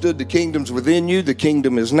you understood the kingdom's within you. The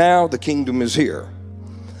kingdom is now. The kingdom is here.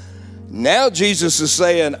 Now Jesus is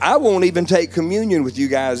saying, I won't even take communion with you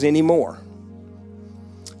guys anymore.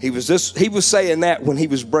 He was saying that when he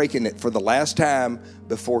was breaking it for the last time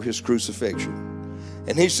before his crucifixion.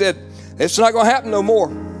 And he said, it's not going to happen no more.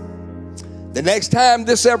 The next time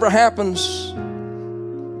this ever happens,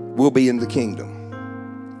 we'll be in the kingdom.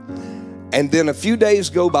 And then a few days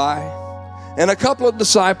go by, and a couple of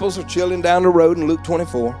disciples are chilling down the road in Luke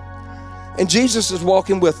 24. And Jesus is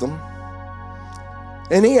walking with them.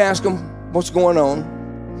 And he asked them, what's going on?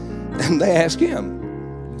 And they ask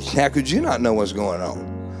him, how could you not know what's going on?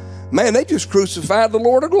 Man, they just crucified the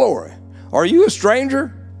Lord of glory. Are you a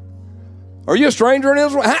stranger? Are you a stranger in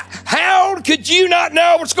Israel? How could you not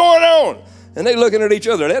know what's going on? And they looking at each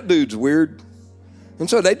other. That dude's weird. And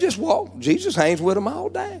so they just walk. Jesus hangs with them all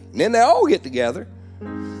day. And then they all get together.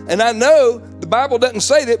 And I know the Bible doesn't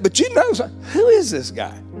say that, but you know, who is this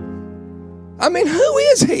guy? I mean, who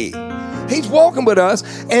is he? He's walking with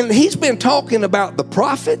us, and he's been talking about the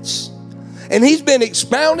prophets. And he's been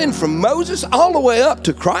expounding from Moses all the way up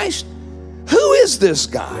to Christ. Who is this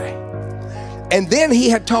guy? And then he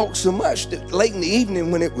had talked so much that late in the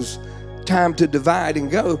evening when it was time to divide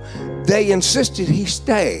and go, they insisted he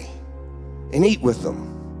stay and eat with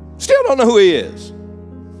them. Still don't know who he is.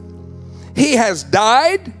 He has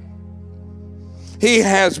died. He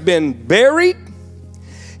has been buried.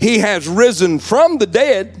 He has risen from the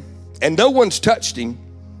dead, and no one's touched him.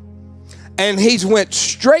 And he's went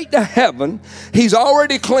straight to heaven. He's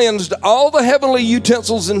already cleansed all the heavenly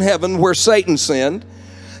utensils in heaven where Satan sinned.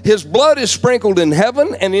 His blood is sprinkled in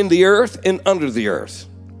heaven and in the earth and under the earth.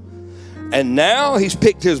 And now he's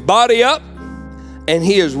picked his body up and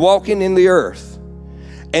he is walking in the earth.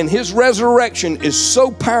 And his resurrection is so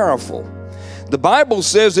powerful. The Bible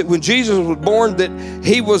says that when Jesus was born that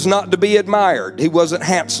he was not to be admired. He wasn't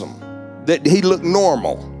handsome. That he looked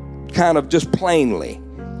normal, kind of just plainly.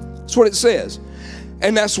 That's what it says.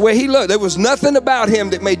 And that's the way he looked. There was nothing about him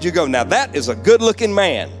that made you go, now that is a good-looking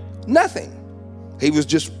man. Nothing. He was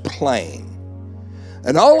just plain.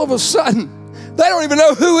 And all of a sudden, they don't even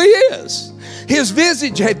know who he is. His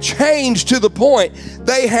visage had changed to the point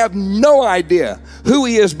they have no idea who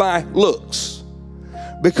he is by looks.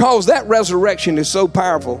 Because that resurrection is so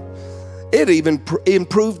powerful, it even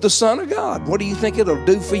improved the Son of God. What do you think it'll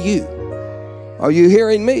do for you? Are you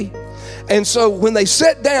hearing me? And so when they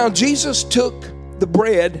sat down, Jesus took the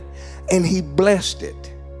bread and he blessed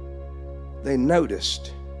it. They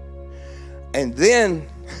noticed. And then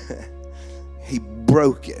he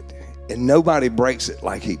broke it. And nobody breaks it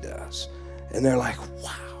like he does. And they're like,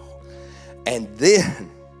 wow. And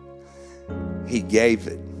then he gave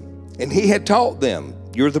it. And he had taught them,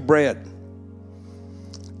 you're the bread.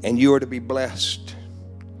 And you are to be blessed.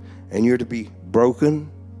 And you're to be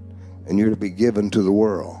broken. And you're to be given to the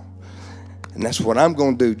world. And that's what I'm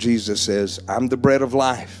going to do. Jesus says, I'm the bread of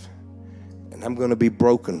life. And I'm going to be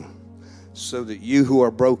broken so that you who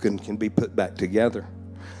are broken can be put back together.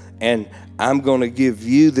 And I'm going to give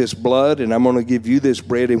you this blood and I'm going to give you this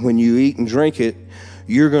bread. And when you eat and drink it,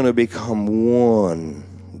 you're going to become one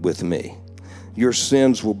with me. Your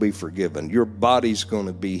sins will be forgiven. Your body's going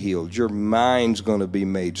to be healed. Your mind's going to be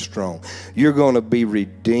made strong. You're going to be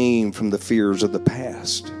redeemed from the fears of the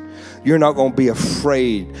past. You're not going to be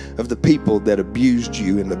afraid of the people that abused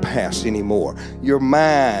you in the past anymore. Your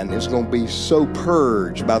mind is going to be so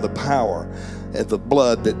purged by the power of the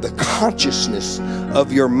blood that the consciousness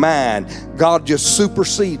of your mind, God just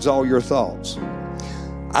supersedes all your thoughts.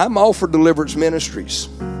 I'm all for deliverance ministries.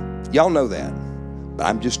 Y'all know that. But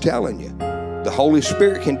I'm just telling you, the Holy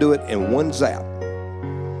Spirit can do it in one zap.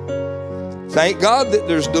 Thank God that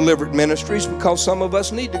there's delivered ministries, because some of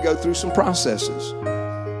us need to go through some processes.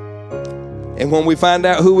 And when we find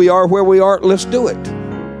out who we are, where we are, let's do it.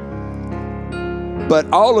 But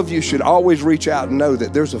all of you should always reach out and know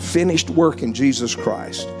that there's a finished work in Jesus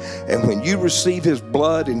Christ. And when you receive his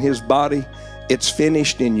blood and his body, it's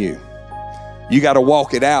finished in you. You got to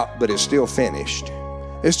walk it out, but it's still finished.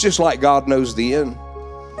 It's just like God knows the end,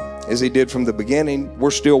 as he did from the beginning.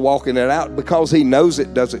 We're still walking it out because he knows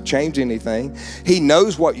it doesn't change anything. He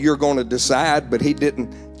knows what you're going to decide, but he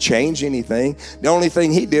didn't change anything. The only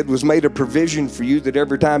thing he did was made a provision for you that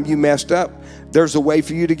every time you messed up, there's a way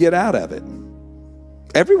for you to get out of it.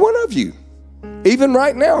 Every one of you. Even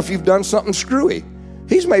right now, if you've done something screwy,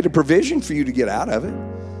 he's made a provision for you to get out of it.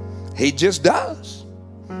 He just does.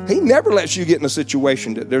 He never lets you get in a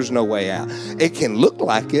situation that there's no way out. It can look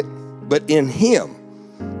like it, but in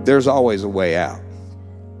him, there's always a way out.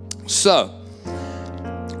 So,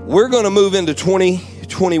 we're going to move into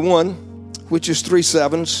 2021, which is 3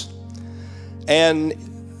 sevens. And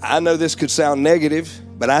I know this could sound negative,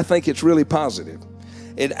 but I think it's really positive.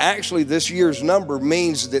 It actually, this year's number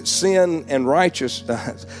means that sin and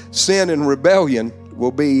sin and rebellion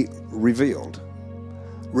will be revealed.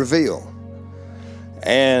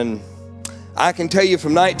 And I can tell you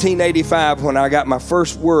from 1985, when I got my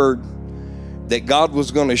first word that God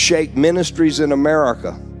was going to shake ministries in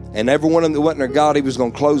America, and every one of them that wasn't a God, he was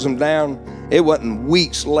going to close them down. It wasn't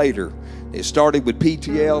weeks later. It started with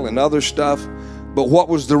PTL and other stuff. But what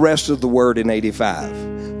was the rest of the word in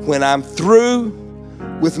 85? When I'm through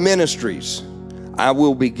with ministries, I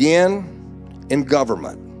will begin in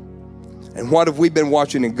government. And what have we been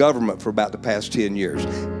watching in government for about the past 10 years,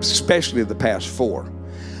 especially the past 4?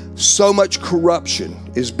 So much corruption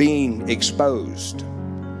is being exposed.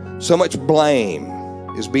 So much blame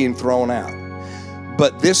is being thrown out.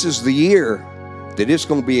 But this is the year that it's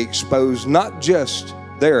going to be exposed, not just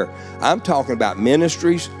there. I'm talking about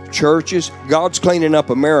ministries, churches. God's cleaning up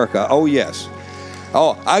America. Oh, yes.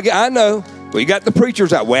 Oh, I know. We got the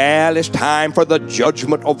preachers out. Well, it's time for the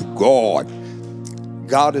judgment of God.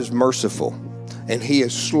 God is merciful, and he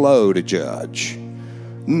is slow to judge.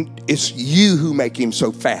 It's you who make him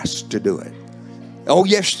so fast to do it. Oh,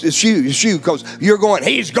 yes, it's you, because you're going,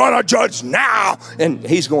 he's going to judge now. And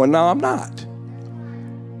he's going, no, I'm not.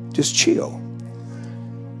 Just chill.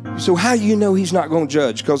 So how do you know he's not going to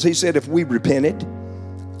judge? Because he said if we repented,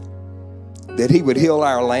 that he would heal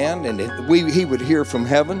our land, and that he would hear from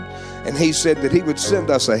heaven. And he said that he would send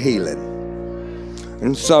us a healing.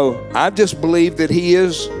 And so I just believe that he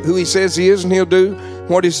is who he says he is, and he'll do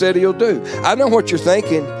what he said he'll do. I know what you're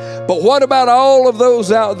thinking, but what about all of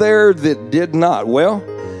those out there that did not? Well,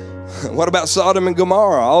 what about Sodom and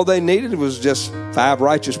Gomorrah? All they needed was just 5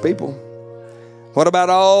 righteous people. What about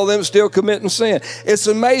all of them still committing sin? It's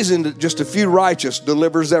amazing that just a few righteous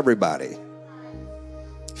delivers everybody.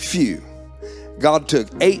 Few. God took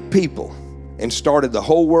 8 people and started the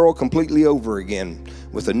whole world completely over again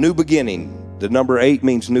with a new beginning. The number 8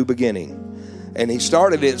 means new beginning. And he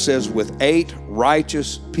started it says, with 8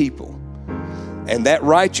 righteous people. And that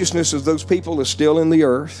righteousness of those people is still in the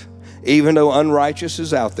earth, even though unrighteous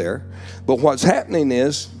is out there. But what's happening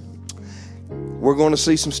is we're going to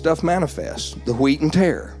see some stuff manifest, the wheat and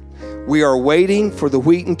tare. We are waiting for the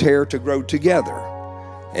wheat and tare to grow together.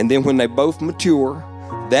 And then when they both mature,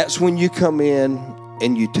 that's when you come in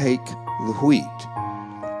and you take the wheat.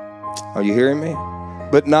 Are you hearing me?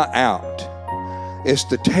 But not out. It's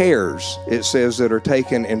the tares, it says, that are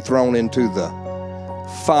taken and thrown into the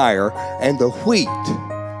fire, and the wheat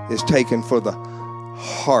is taken for the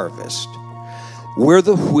harvest. We're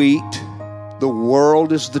the wheat, the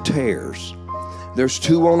world is the tares. There's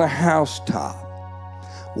 2 on a housetop.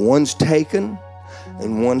 One's taken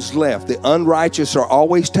and one's left. The unrighteous are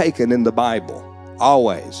always taken in the Bible.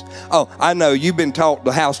 Always. Oh, I know you've been taught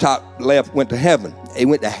the housetop left went to heaven. It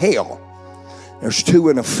went to hell. There's 2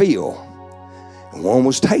 in a field. And one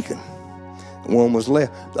was taken. And one was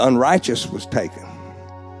left. The unrighteous was taken.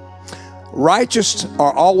 Righteous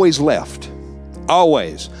are always left.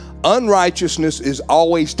 Always. Unrighteousness is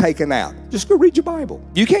always taken out. Just go read your Bible.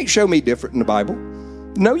 You can't show me different in the Bible.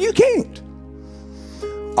 No, you can't.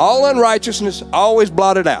 All unrighteousness always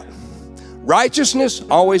blotted out. Righteousness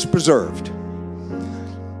always preserved.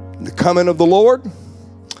 The coming of the Lord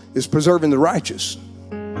is preserving the righteous.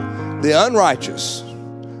 The unrighteous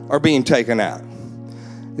are being taken out.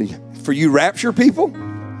 For you rapture people,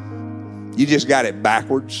 you just got it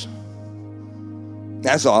backwards.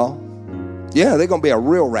 That's all. Yeah, they're going to be a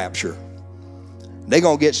real rapture. They're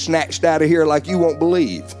going to get snatched out of here like you won't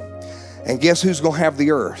believe. And guess who's going to have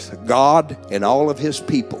the earth? God and all of his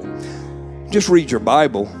people. Just read your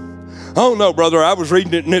Bible. Oh no, brother, I was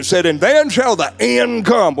reading it and it said, and then shall the end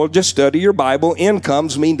come. Well, just study your Bible. End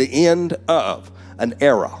comes mean the end of an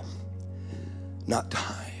era, not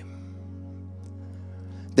time.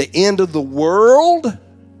 The end of the world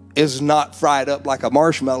is not fried up like a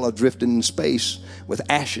marshmallow drifting in space with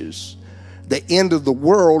ashes. The end of the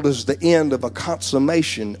world is the end of a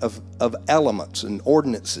consummation of elements and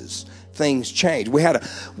ordinances. Things change.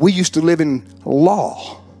 We used to live in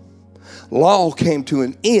law. Law came to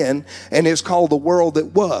an end, and it's called the world that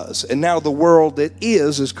was. And now the world that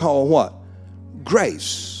is called what?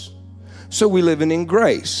 Grace. So we're living in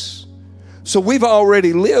grace. So we've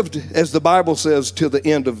already lived, as the Bible says, to the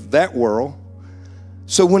end of that world.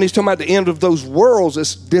 So when he's talking about the end of those worlds,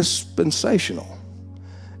 it's dispensational.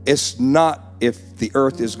 It's not if the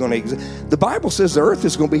earth is going to exist. The Bible says the earth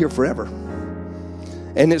is going to be here forever.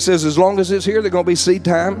 And it says as long as it's here, there's going to be seed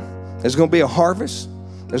time. There's going to be a harvest.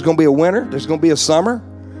 There's going to be a winter. There's going to be a summer.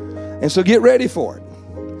 And so get ready for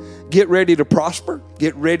it. Get ready to prosper.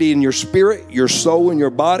 Get ready in your spirit, your soul, and your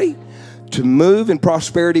body to move in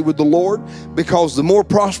prosperity with the Lord, because the more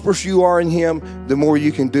prosperous you are in him, the more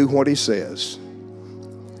you can do what he says.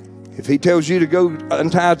 If he tells you to go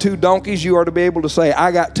untie 2 donkeys, you are to be able to say,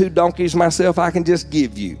 I got 2 donkeys myself, I can just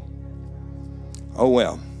give you. Oh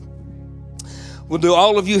well. Well, do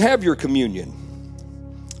all of you have your communion?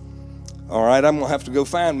 All right, I'm going to have to go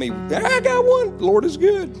find me. I got one. The Lord is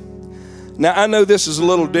good. Now, I know this is a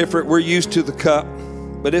little different. We're used to the cup,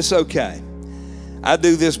 but it's okay. I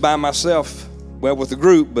do this by myself, well, with a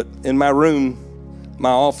group, but in my room,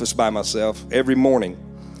 my office by myself every morning.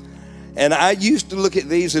 And I used to look at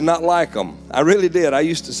these and not like them. I really did. I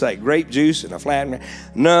used to say grape juice and a flat.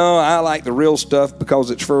 No, I like the real stuff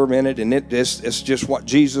because it's fermented and it's just what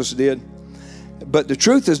Jesus did. But the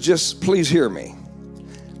truth is just, please hear me.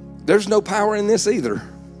 There's no power in this either.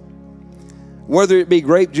 Whether it be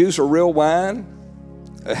grape juice or real wine,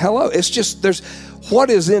 hello, it's just, what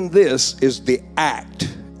is in this is the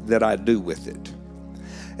act that I do with it.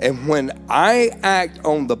 And when I act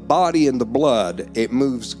on the body and the blood, it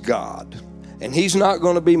moves God. And he's not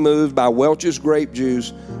going to be moved by Welch's grape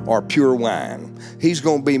juice or pure wine. He's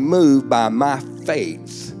going to be moved by my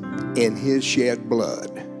faith in his shed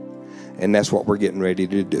blood. And that's what we're getting ready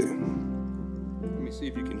to do. Let me see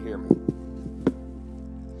if you can hear me.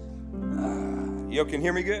 You can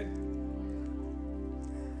hear me good?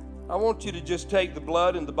 I want you to just take the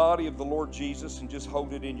blood and the body of the Lord Jesus and just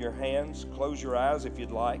hold it in your hands. Close your eyes if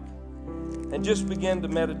you'd like. And just begin to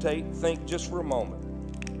meditate and think just for a moment.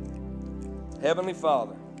 Heavenly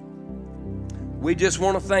Father, we just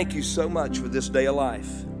want to thank you so much for this day of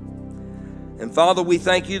life. And Father, we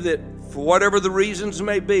thank you that for whatever the reasons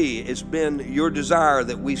may be, it's been your desire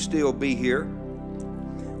that we still be here.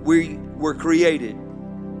 We were created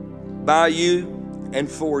by you and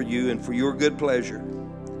for your good pleasure.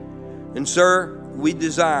 And sir, we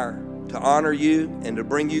desire to honor you and to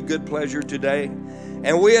bring you good pleasure today.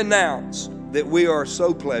 And we announce that we are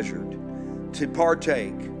so pleasured to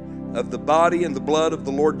partake of the body and the blood of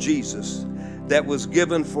the Lord Jesus that was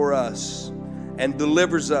given for us and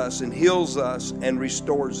delivers us and heals us and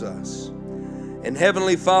restores us. And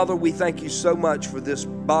Heavenly Father, we thank you so much for this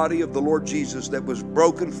body of the Lord Jesus that was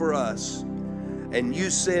broken for us. And you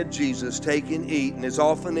said, Jesus, take and eat, and as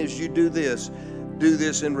often as you do this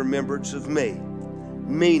in remembrance of me,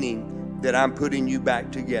 meaning that I'm putting you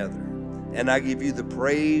back together. And I give you the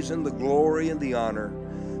praise and the glory and the honor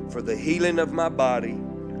for the healing of my body,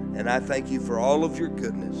 and I thank you for all of your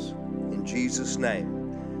goodness. In Jesus'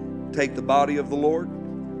 name, take the body of the Lord.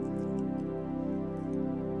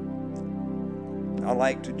 I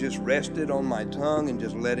like to just rest it on my tongue and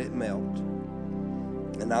just let it melt.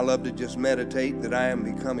 And I love to just meditate that I am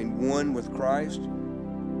becoming one with Christ.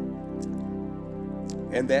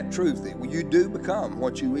 And that truth, that you do become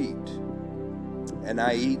what you eat. And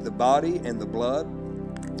I eat the body and the blood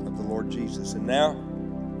of the Lord Jesus. And now,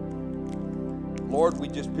 Lord, we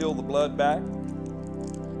just peel the blood back.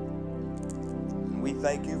 And we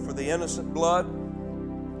thank you for the innocent blood.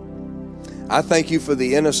 I thank you for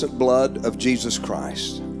the innocent blood of Jesus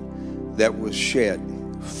Christ that was shed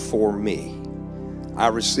for me. I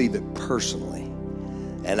receive it personally.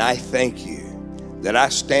 And I thank you that I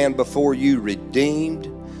stand before you redeemed,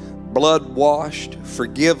 blood-washed,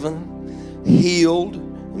 forgiven,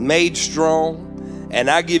 healed, made strong. And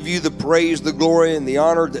I give you the praise, the glory, and the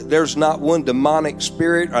honor that there's not one demonic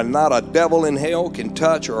spirit or not a devil in hell can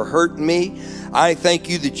touch or hurt me. I thank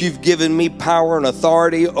you that you've given me power and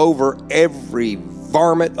authority over every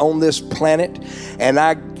varmint on this planet. And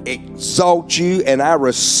I exalt you and I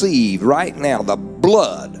receive right now the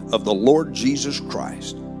blood of the Lord Jesus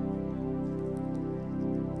Christ.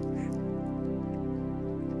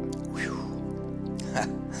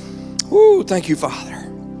 Ooh, thank you, Father.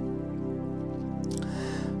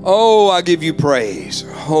 Oh, I give you praise.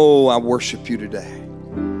 Oh, I worship you today.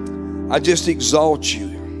 I just exalt you.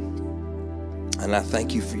 And I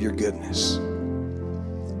thank you for your goodness.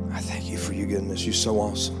 I thank you for your goodness. You're so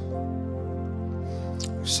awesome.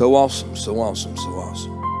 So awesome, so awesome, so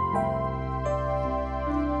awesome.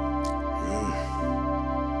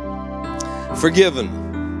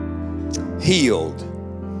 Forgiven, healed,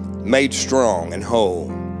 made strong and whole.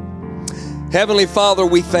 Heavenly Father,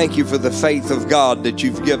 we thank you for the faith of God that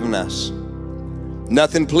you've given us.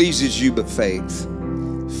 Nothing pleases you but faith.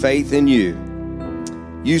 Faith in you.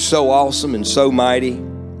 You so awesome and so mighty.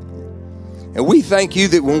 And we thank you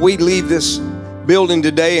that when we leave this building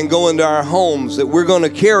today and go into our homes, that we're going to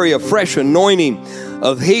carry a fresh anointing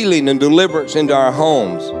of healing and deliverance into our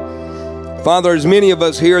homes. Father, there's many of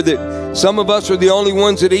us here that some of us are the only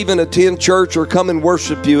ones that even attend church or come and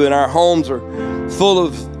worship you, and our homes are full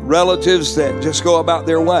of relatives that just go about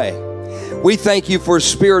their way. We thank you for a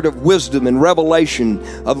spirit of wisdom and revelation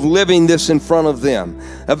of living this in front of them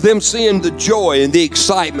seeing the joy and the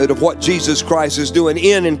excitement of what Jesus Christ is doing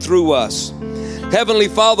in and through us. Heavenly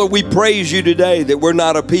Father, we praise you today that we're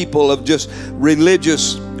not a people of just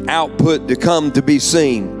religious output to come to be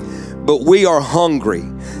seen, but we are hungry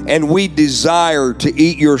and we desire to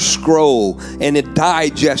eat your scroll and to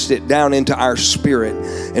digest it down into our spirit.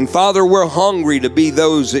 And Father, we're hungry to be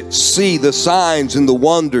those that see the signs and the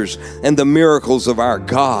wonders and the miracles of our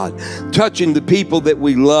God, touching the people that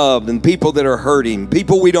we love and people that are hurting,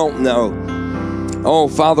 people we don't know. Oh,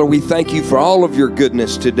 Father, we thank you for all of your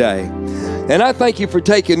goodness today. And I thank you for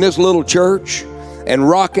taking this little church and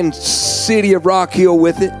rocking city of Rock Hill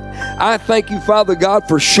with it. I thank you, Father God,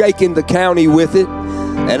 for shaking the county with it.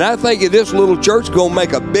 And I think that this little church is going to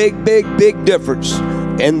make a big, big, big difference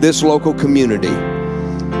in this local community.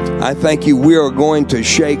 I thank you we are going to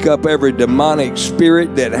shake up every demonic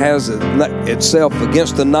spirit that has itself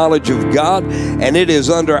against the knowledge of God, and it is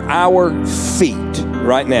under our feet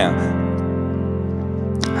right now.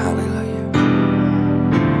 Hallelujah.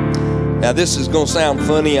 Now this is going to sound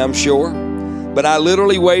funny, I'm sure, but I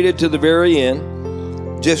literally waited to the very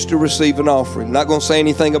end just to receive an offering. Not going to say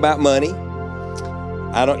anything about money.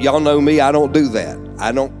 Y'all know me, I don't do that.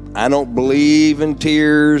 I don't believe in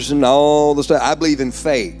tears and all the stuff. I believe in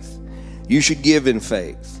faith. You should give in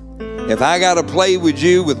faith. If I got to play with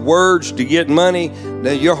you with words to get money,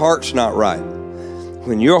 then your heart's not right.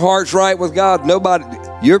 When your heart's right with God,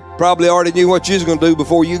 you probably already knew what you was going to do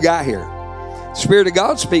before you got here. The Spirit of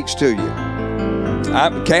God speaks to you.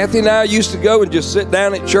 Kathy and I used to go and just sit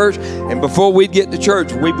down at church, and before we'd get to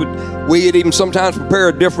church, we'd even sometimes prepare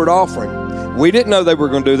a different offering. We didn't know they were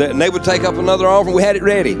going to do that, and they would take up another offering. We had it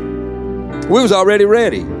ready. We was already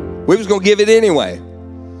ready. We was going to give it anyway.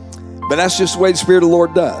 But that's just the way the Spirit of the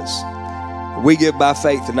Lord does. We give by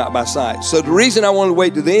faith and not by sight. So the reason I wanted to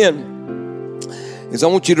wait to the end is I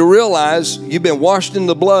want you to realize you've been washed in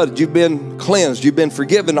the blood. You've been cleansed. You've been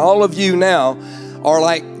forgiven. All of you now are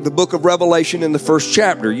like the book of Revelation in the first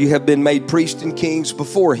chapter. You have been made priests and kings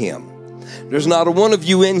before him. There's not a one of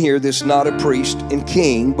you in here that's not a priest and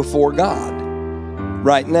king before God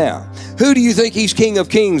right now. Who do you think he's King of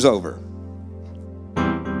Kings over?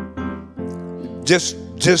 Just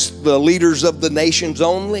the leaders of the nations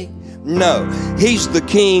only? No, he's the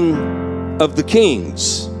King of the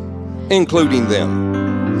kings, including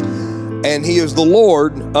them. And he is the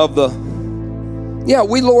Lord of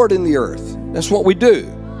we lord in the earth. That's what we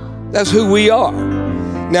do. That's who we are.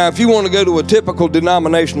 Now, if you want to go to a typical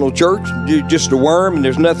denominational church, you're just a worm and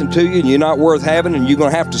there's nothing to you and you're not worth having and you're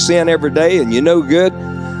going to have to sin every day and you're no good,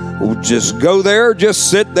 well, just go there, just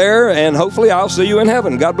sit there, and hopefully I'll see you in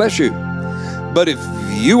heaven. God bless you. But if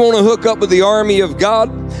you want to hook up with the army of God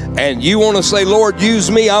and you want to say, Lord, use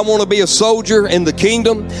me, I want to be a soldier in the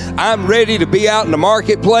kingdom. I'm ready to be out in the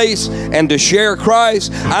marketplace and to share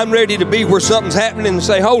Christ. I'm ready to be where something's happening and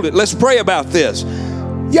say, hold it, let's pray about this.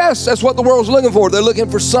 Yes, that's what the world's looking for. They're looking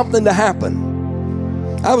for something to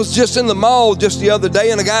happen. I was just in the mall just the other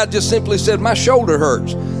day, and a guy just simply said, my shoulder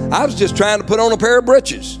hurts. I was just trying to put on a pair of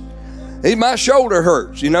britches. My shoulder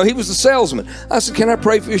hurts. You know, he was the salesman. I said, can I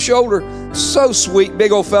pray for your shoulder? So sweet,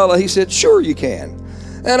 big old fella. He said, sure you can.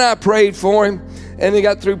 And I prayed for him, and he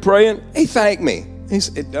got through praying. He thanked me. He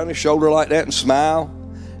said, done his shoulder like that and smile.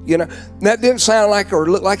 You know, that didn't sound like or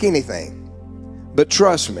look like anything. But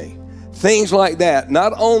trust me, things like that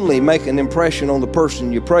not only make an impression on the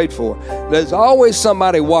person you prayed for, there's always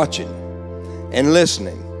somebody watching and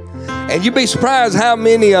listening. And you'd be surprised how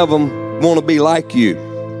many of them want to be like you.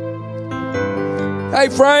 Hey,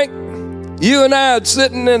 Frank, you and I are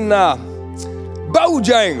sitting in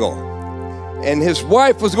Bojangle, and his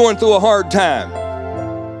wife was going through a hard time.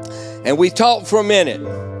 And we talked for a minute.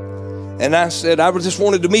 And I said, I just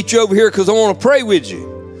wanted to meet you over here because I want to pray with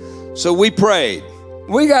you. So we prayed.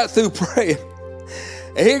 We got through praying.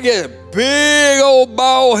 And he gets a big old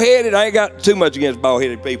bald-headed, I ain't got too much against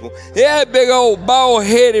bald-headed people. Yeah, big old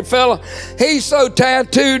bald-headed fella. He's so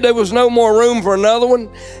tattooed there was no more room for another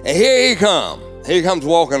one. And here he comes. He comes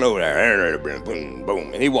walking over there. Boom,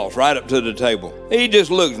 boom. And he walks right up to the table. He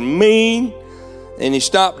just looks mean. And he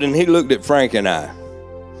stopped and he looked at Frank and I.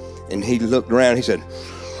 And he looked around. He said,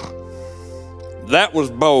 that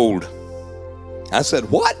was bold. I said,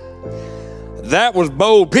 what? That was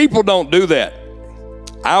bold. People don't do that.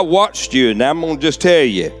 I watched you, and I'm going to just tell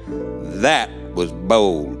you, that was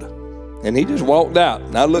bold. And he just walked out.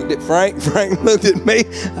 And I looked at Frank. Frank looked at me.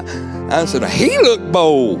 I said, he looked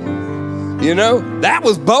bold. You know, that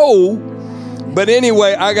was bold. But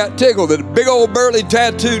anyway, I got tickled that a big old burly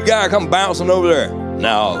tattooed guy come bouncing over there.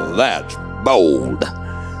 Now, that's bold.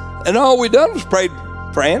 And all we done was prayed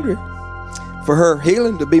for Andrea, for her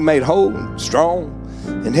healing to be made whole and strong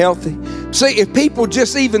and healthy. See, if people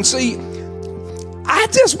just even see, I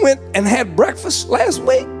just went and had breakfast last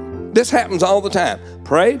week. This happens all the time.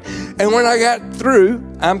 Prayed. And when I got through,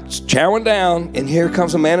 I'm chowing down, and here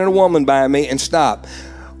comes a man and a woman by me and stop.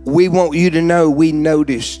 We want you to know we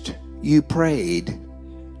noticed you prayed.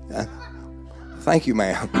 Thank you,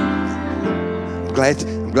 ma'am. I'm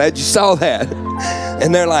glad you saw that.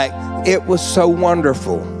 And they're like, it was so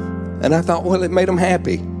wonderful. And I thought, well, it made them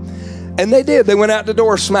happy. And they did. They went out the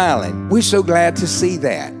door smiling. We're so glad to see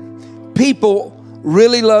that. People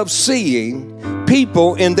really love seeing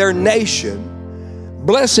people in their nation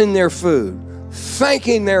blessing their food,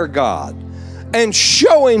 thanking their God, and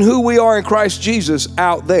showing who we are in Christ Jesus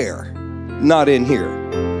out there, not in here.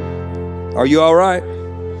 Are you all right?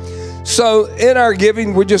 So in our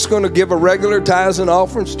giving, we're just going to give a regular tithes and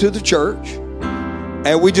offerings to the church.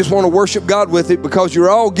 And we just want to worship God with it because you're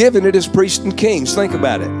all giving it as priests and kings. Think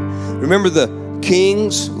about it. Remember the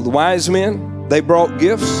kings, the wise men? They brought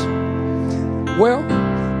gifts. Well,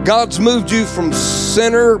 God's moved you from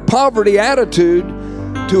sinner, poverty attitude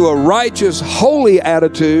to a righteous, holy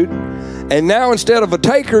attitude. And now instead of a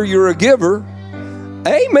taker, you're a giver.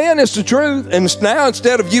 Amen, it's the truth. And now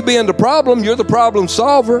instead of you being the problem, you're the problem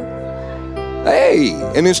solver. Hey,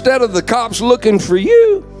 and instead of the cops looking for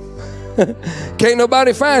you, can't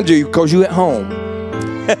nobody find you because you at home.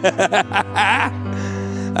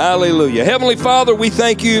 Hallelujah. Heavenly Father, we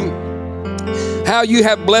thank you how you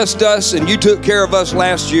have blessed us and you took care of us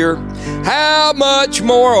last year. How much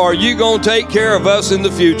more are you going to take care of us in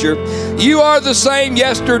the future? You are the same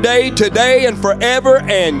yesterday, today, and forever,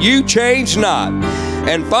 and you change not.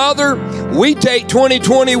 And Father, we take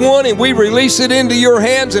 2021 and we release it into your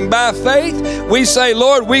hands, and by faith, we say,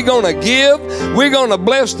 Lord, we're going to give. We're going to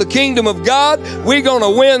bless the kingdom of God. We're going to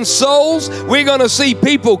win souls. We're going to see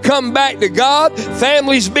people come back to God,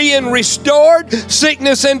 families being restored,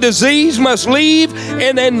 sickness and disease must leave,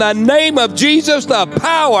 and in the name of Jesus, the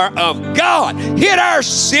power of God hit our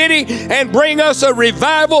city and bring us a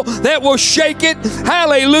revival that will shake it.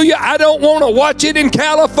 Hallelujah. I don't want to watch it in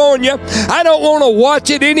California. I don't want to watch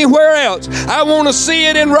it anywhere else. I want to see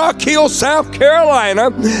it in Rock Hill, South Carolina.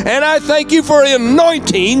 And I thank you for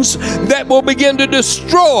anointings that will begin to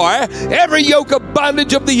destroy every yoke of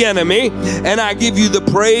bondage of the enemy. And I give you the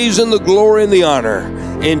praise and the glory and the honor.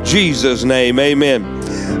 In Jesus' name, amen.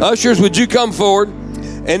 Ushers, would you come forward?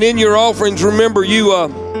 And in your offerings, remember you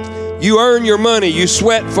earn your money. You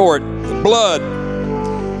sweat for it, blood.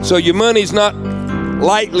 So your money's not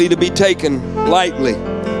lightly to be taken lightly.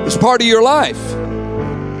 It's part of your life.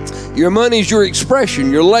 Your money's your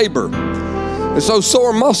expression, your labor. It's those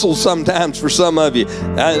sore muscles sometimes for some of you.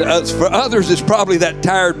 For others, it's probably that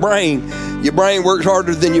tired brain. Your brain works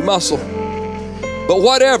harder than your muscle. But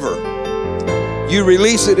whatever, you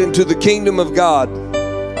release it into the kingdom of God.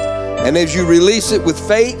 And as you release it with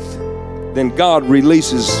faith, then God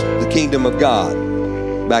releases the kingdom of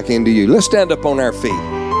God back into you. Let's stand up on our feet.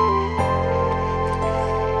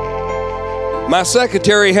 My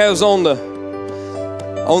secretary has on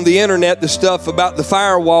the internet the stuff about the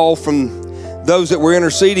firewall from those that we're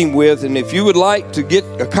interceding with. And if you would like to get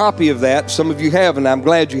a copy of that, some of you have, and I'm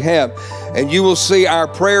glad you have, and you will see our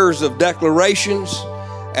prayers of declarations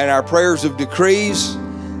and our prayers of decrees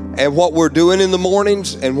and what we're doing in the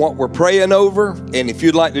mornings and what we're praying over. And if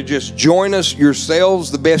you'd like to just join us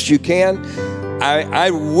yourselves the best you can,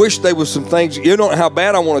 I wish there was some things. You don't know how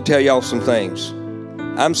bad I want to tell y'all some things.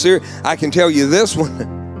 I'm serious. I can tell you this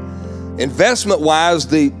one. Investment-wise,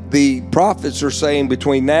 the prophets are saying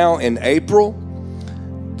between now and April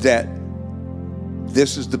that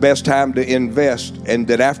this is the best time to invest, and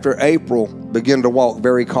that after April, begin to walk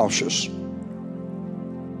very cautious.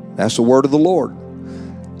 That's the word of the Lord.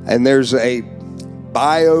 And there's a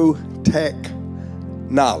biotech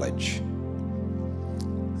knowledge.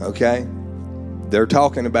 Okay? They're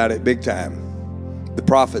talking about it big time. The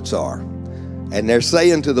prophets are. And they're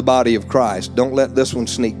saying to the body of Christ, don't let this one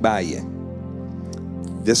sneak by you.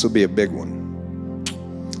 This will be a big one.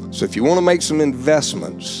 So if you want to make some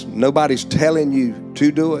investments, nobody's telling you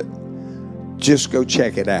to do it, just go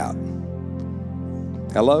check it out.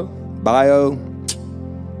 Hello? Bio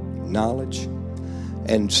knowledge.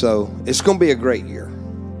 And so it's going to be a great year.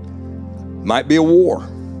 Might be a war.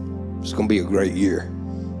 It's going to be a great year.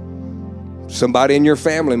 Somebody in your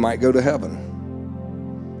family might go to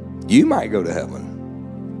heaven. You might go to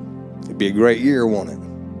heaven. It'd be a great year, won't it?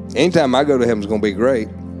 Anytime I go to heaven is going to be great.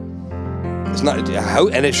 It's not,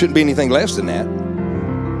 and it shouldn't be anything less than that.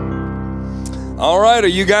 All right,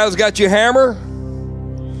 you guys got your hammer?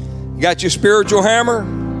 You got your spiritual hammer?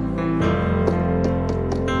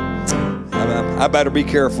 I better be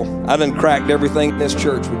careful. I done cracked everything in this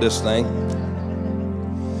church with this thing.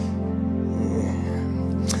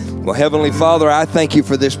 Well, Heavenly Father, I thank you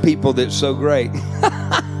for this people that's so great.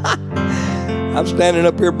 I'm standing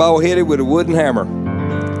up here bald-headed with a wooden hammer.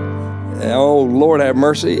 Oh, Lord have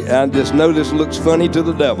mercy. I just know this looks funny to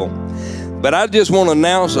the devil. But I just want to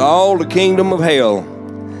announce to all the kingdom of hell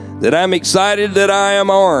that I'm excited that I am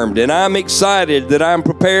armed, and I'm excited that I'm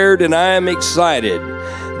prepared, and I am excited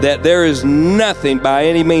that there is nothing by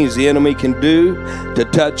any means the enemy can do to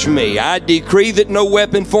touch me. I decree that no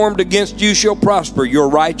weapon formed against you shall prosper. Your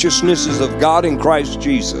righteousness is of God in Christ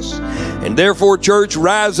Jesus. And therefore, church,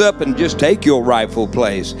 rise up and just take your rightful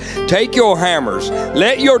place. Take your hammers.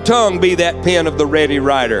 Let your tongue be that pen of the ready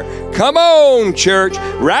writer. Come on, church.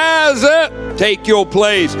 Rise up. Take your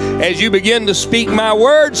place as you begin to speak my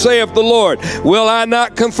word, saith the Lord. Will I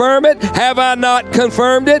not confirm it? Have I not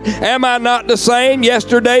confirmed it? Am I not the same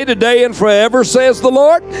yesterday, today, and forever, says the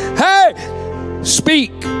Lord? Hey,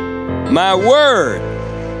 speak my word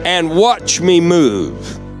and watch me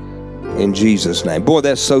move. In Jesus' name. Boy,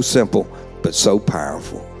 that's so simple, but so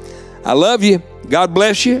powerful. I love you. God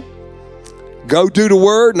bless you. Go do the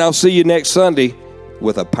word, and I'll see you next Sunday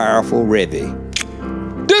with a powerful revy.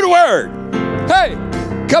 Do the word. Hey,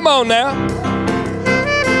 come on now.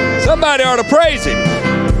 Somebody ought to praise him.